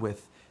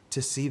bandwidth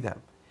to see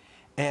them.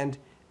 And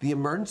the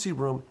emergency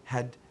room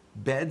had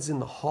beds in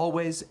the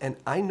hallways, and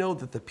I know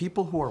that the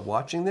people who are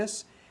watching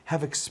this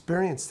have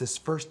experienced this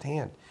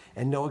firsthand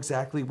and know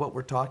exactly what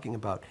we're talking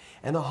about.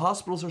 And the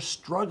hospitals are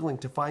struggling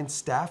to find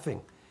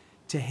staffing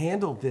to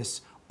handle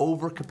this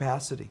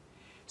overcapacity.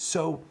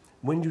 So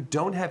when you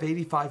don't have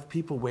 85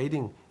 people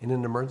waiting in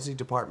an emergency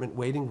department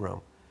waiting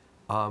room,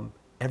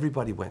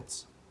 everybody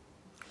wins.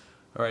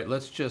 All right,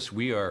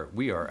 we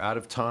are out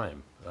of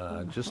time,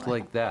 just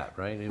like that,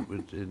 right?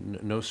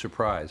 No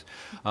surprise.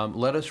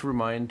 Let us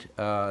remind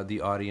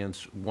the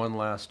audience one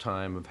last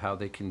time of how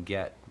they can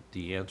get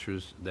the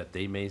answers that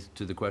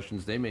to the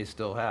questions they may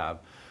still have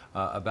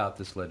about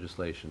this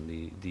legislation.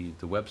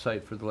 The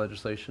website for the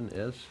legislation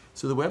is?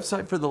 So the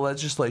website for the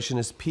legislation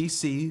is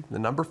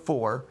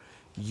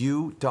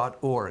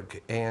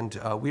pc4u.org, and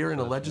we are in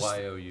a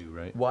legislative... YOU,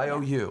 right?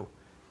 YOU.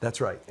 That's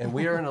right. And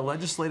we are in a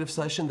legislative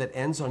session that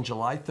ends on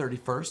July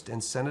 31st,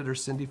 and Senator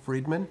Cindy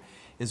Friedman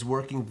is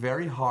working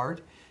very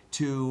hard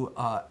to,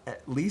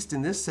 at least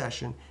in this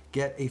session,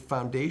 get a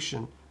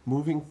foundation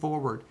moving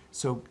forward.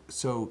 So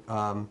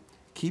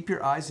keep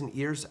your eyes and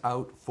ears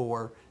out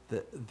for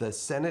the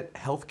Senate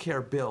health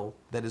care bill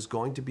that is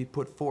going to be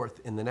put forth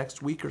in the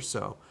next week or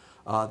so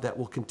that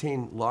will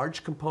contain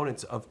large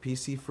components of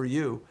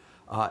PC4U.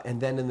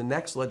 And then in the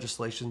next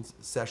legislation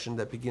session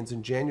that begins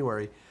in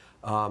January,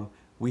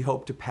 we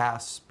hope to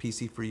pass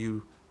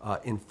PC4U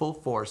in full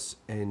force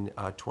in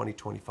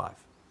 2025.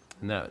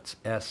 And that's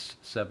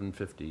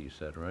S750, you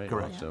said, right?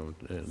 Correct. So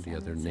the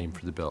other name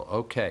for the bill.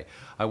 Okay.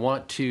 I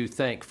want to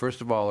thank, first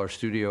of all, our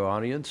studio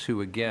audience,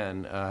 who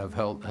again have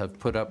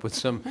put up with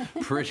some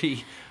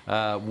pretty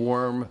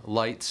warm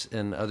lights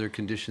and other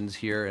conditions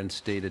here and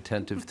stayed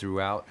attentive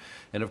throughout.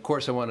 And of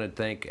course, I want to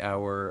thank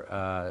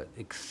our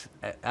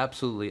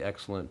absolutely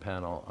excellent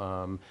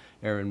panel,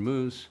 Aaron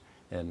Moose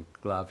and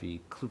Glavi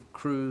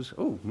Cruz.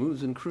 Oh,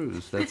 Moose and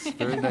Cruz. That's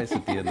very nice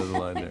at the end of the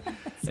line there.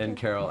 And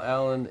Carol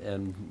Allen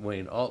and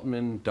Wayne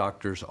Altman,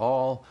 doctors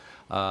all.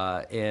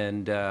 My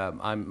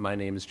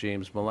name is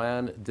James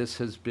Milan. This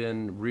has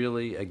been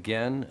really,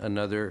 again,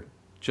 another,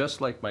 just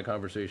like my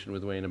conversation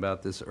with Wayne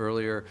about this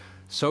earlier,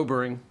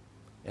 sobering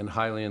and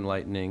highly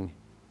enlightening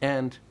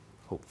and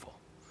hopeful.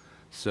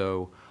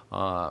 So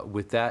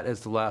with that as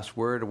the last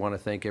word, I want to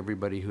thank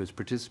everybody who has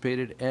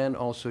participated and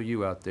also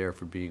you out there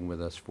for being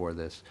with us for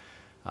this.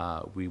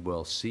 We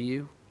will see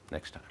you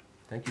next time.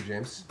 Thank you,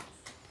 James.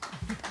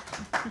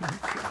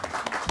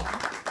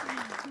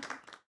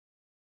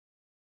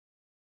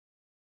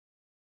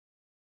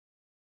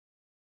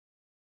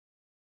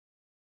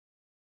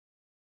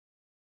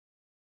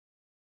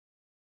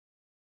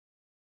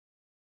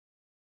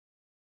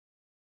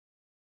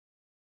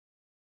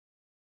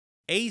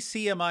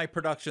 ACMi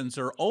productions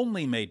are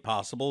only made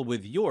possible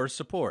with your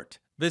support.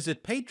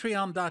 Visit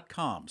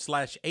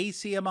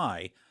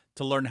patreon.com/ACMi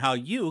to learn how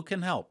you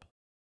can help.